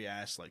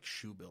scary-ass,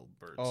 shoe-billed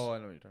birds. Oh, I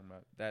know what you're talking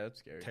about. That's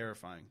scary.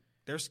 Terrifying.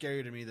 They're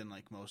scarier to me than,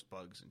 most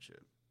bugs and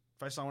shit.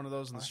 If I saw one of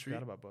those in the street... I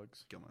forgot about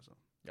bugs. Kill myself.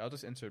 Yeah, I'll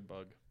just insert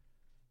bug.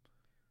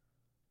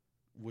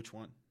 Which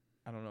one?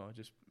 I don't know.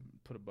 Just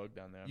put a bug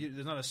down there.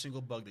 There's not a single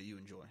bug that you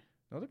enjoy.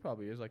 No, there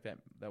probably is. Like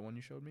that one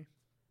you showed me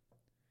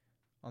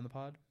on the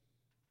pod.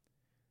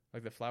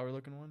 Like the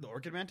flower-looking one. The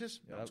orchid mantis?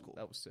 Yeah, that was cool.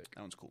 That was sick.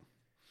 That one's cool.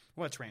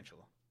 What about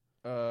tarantula?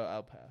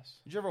 I'll pass.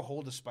 Did you ever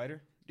hold a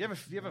spider? Do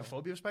you have a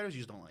phobia of spiders? You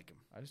just don't like them.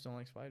 I just don't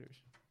like spiders.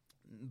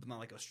 But not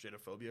like a straight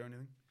up phobia or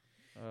anything?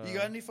 You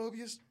got any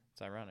phobias?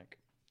 It's ironic.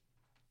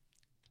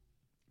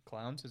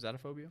 Clowns? Is that a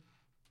phobia?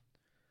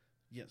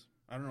 Yes.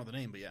 I don't know the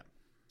name, but yeah.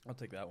 I'll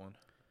take that one.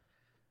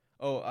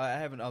 Oh, I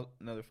have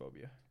another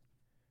phobia.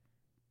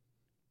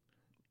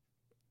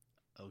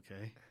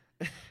 Okay.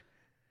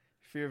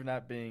 Fear of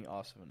not being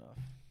awesome enough.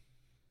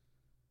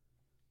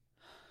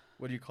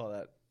 What do you call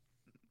that?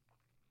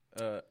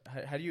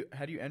 How do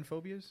you end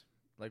phobias?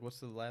 Like, what's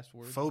the last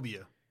word?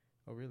 Phobia.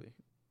 Oh, really?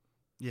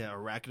 Yeah,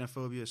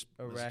 arachnophobia.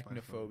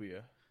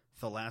 Arachnophobia.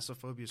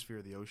 Thalassophobia is fear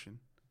of the ocean.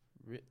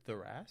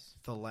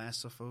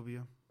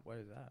 Thalassophobia. What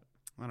is that?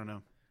 I don't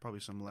know. Probably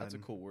some Latin. That's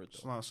a cool word,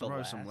 though.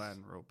 Probably some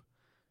Latin rope.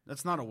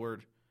 That's not a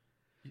word.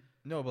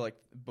 No, but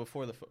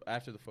before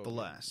after the phobia.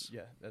 Thalas.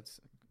 Yeah, that's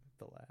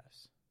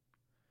thalas.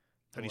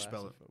 How do you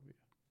spell it?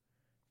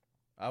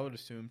 I would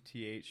assume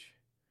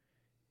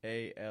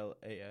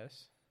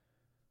ALAS,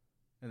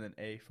 and then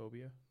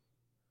aphobia.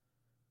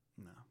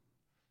 No,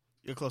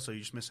 you're closer.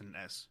 You're just missing an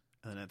S,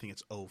 and then I think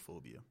it's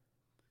O-phobia.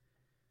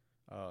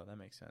 Oh, that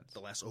makes sense. The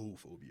last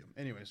O-phobia.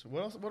 Anyways,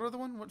 what else? What other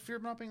one? What fear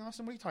of not being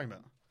awesome? What are you talking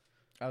about?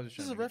 I was just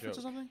Is this a reference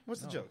or something?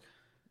 What's the joke?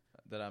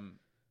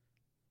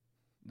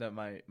 That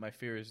my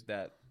fear is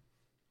that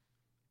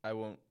I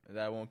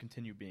won't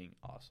continue being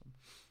awesome.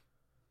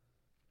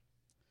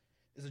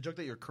 Is the joke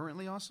that you're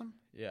currently awesome?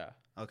 Yeah.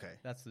 Okay.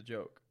 That's the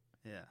joke.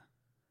 Yeah.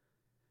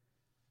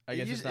 I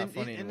guess it's not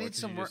funny anymore. It needs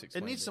some work.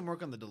 It needs some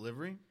work on the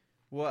delivery.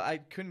 Well, I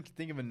couldn't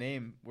think of a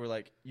name where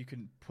like you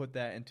can put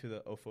that into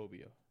the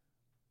ophobia.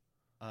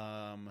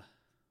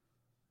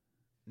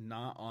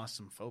 Not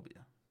awesome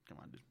phobia. Come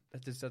on, dude.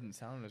 That just doesn't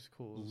sound as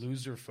cool.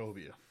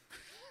 Loserphobia.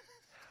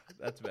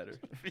 That's better.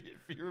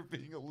 Fear of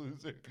being a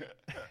loser.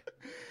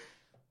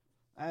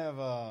 I have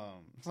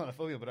it's not a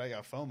phobia, but I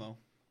got FOMO.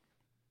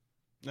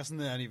 That's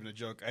not even a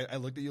joke. I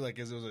looked at you like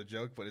as it was a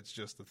joke, but it's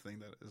just a thing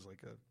that is like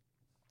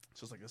it's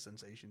just like a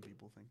sensation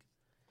people think.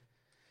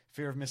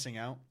 Fear of missing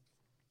out.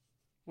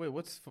 Wait,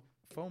 what's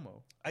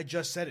FOMO? I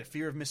just said it.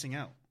 Fear of missing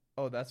out.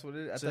 Oh, that's what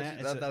it is? I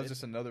thought that was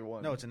just another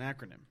one. No, it's an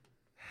acronym.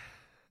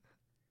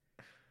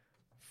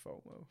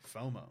 FOMO.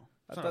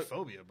 It's not a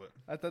phobia, but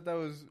I thought that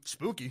was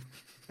spooky.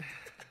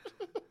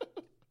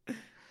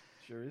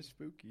 Sure is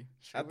spooky.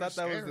 Sure, I thought that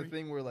scary. was the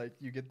thing where like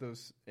you get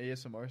those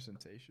ASMR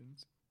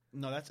sensations.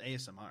 No, that's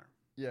ASMR.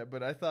 Yeah,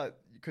 but I thought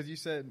because you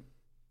said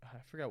I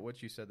forgot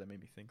what you said that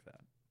made me think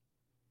that.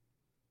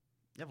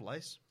 You have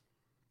lice?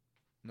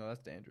 No,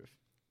 that's dandruff.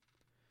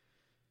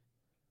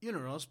 You know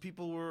what else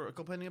people were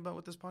complaining about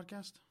with this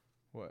podcast?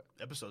 What?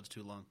 Episode's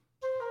too long.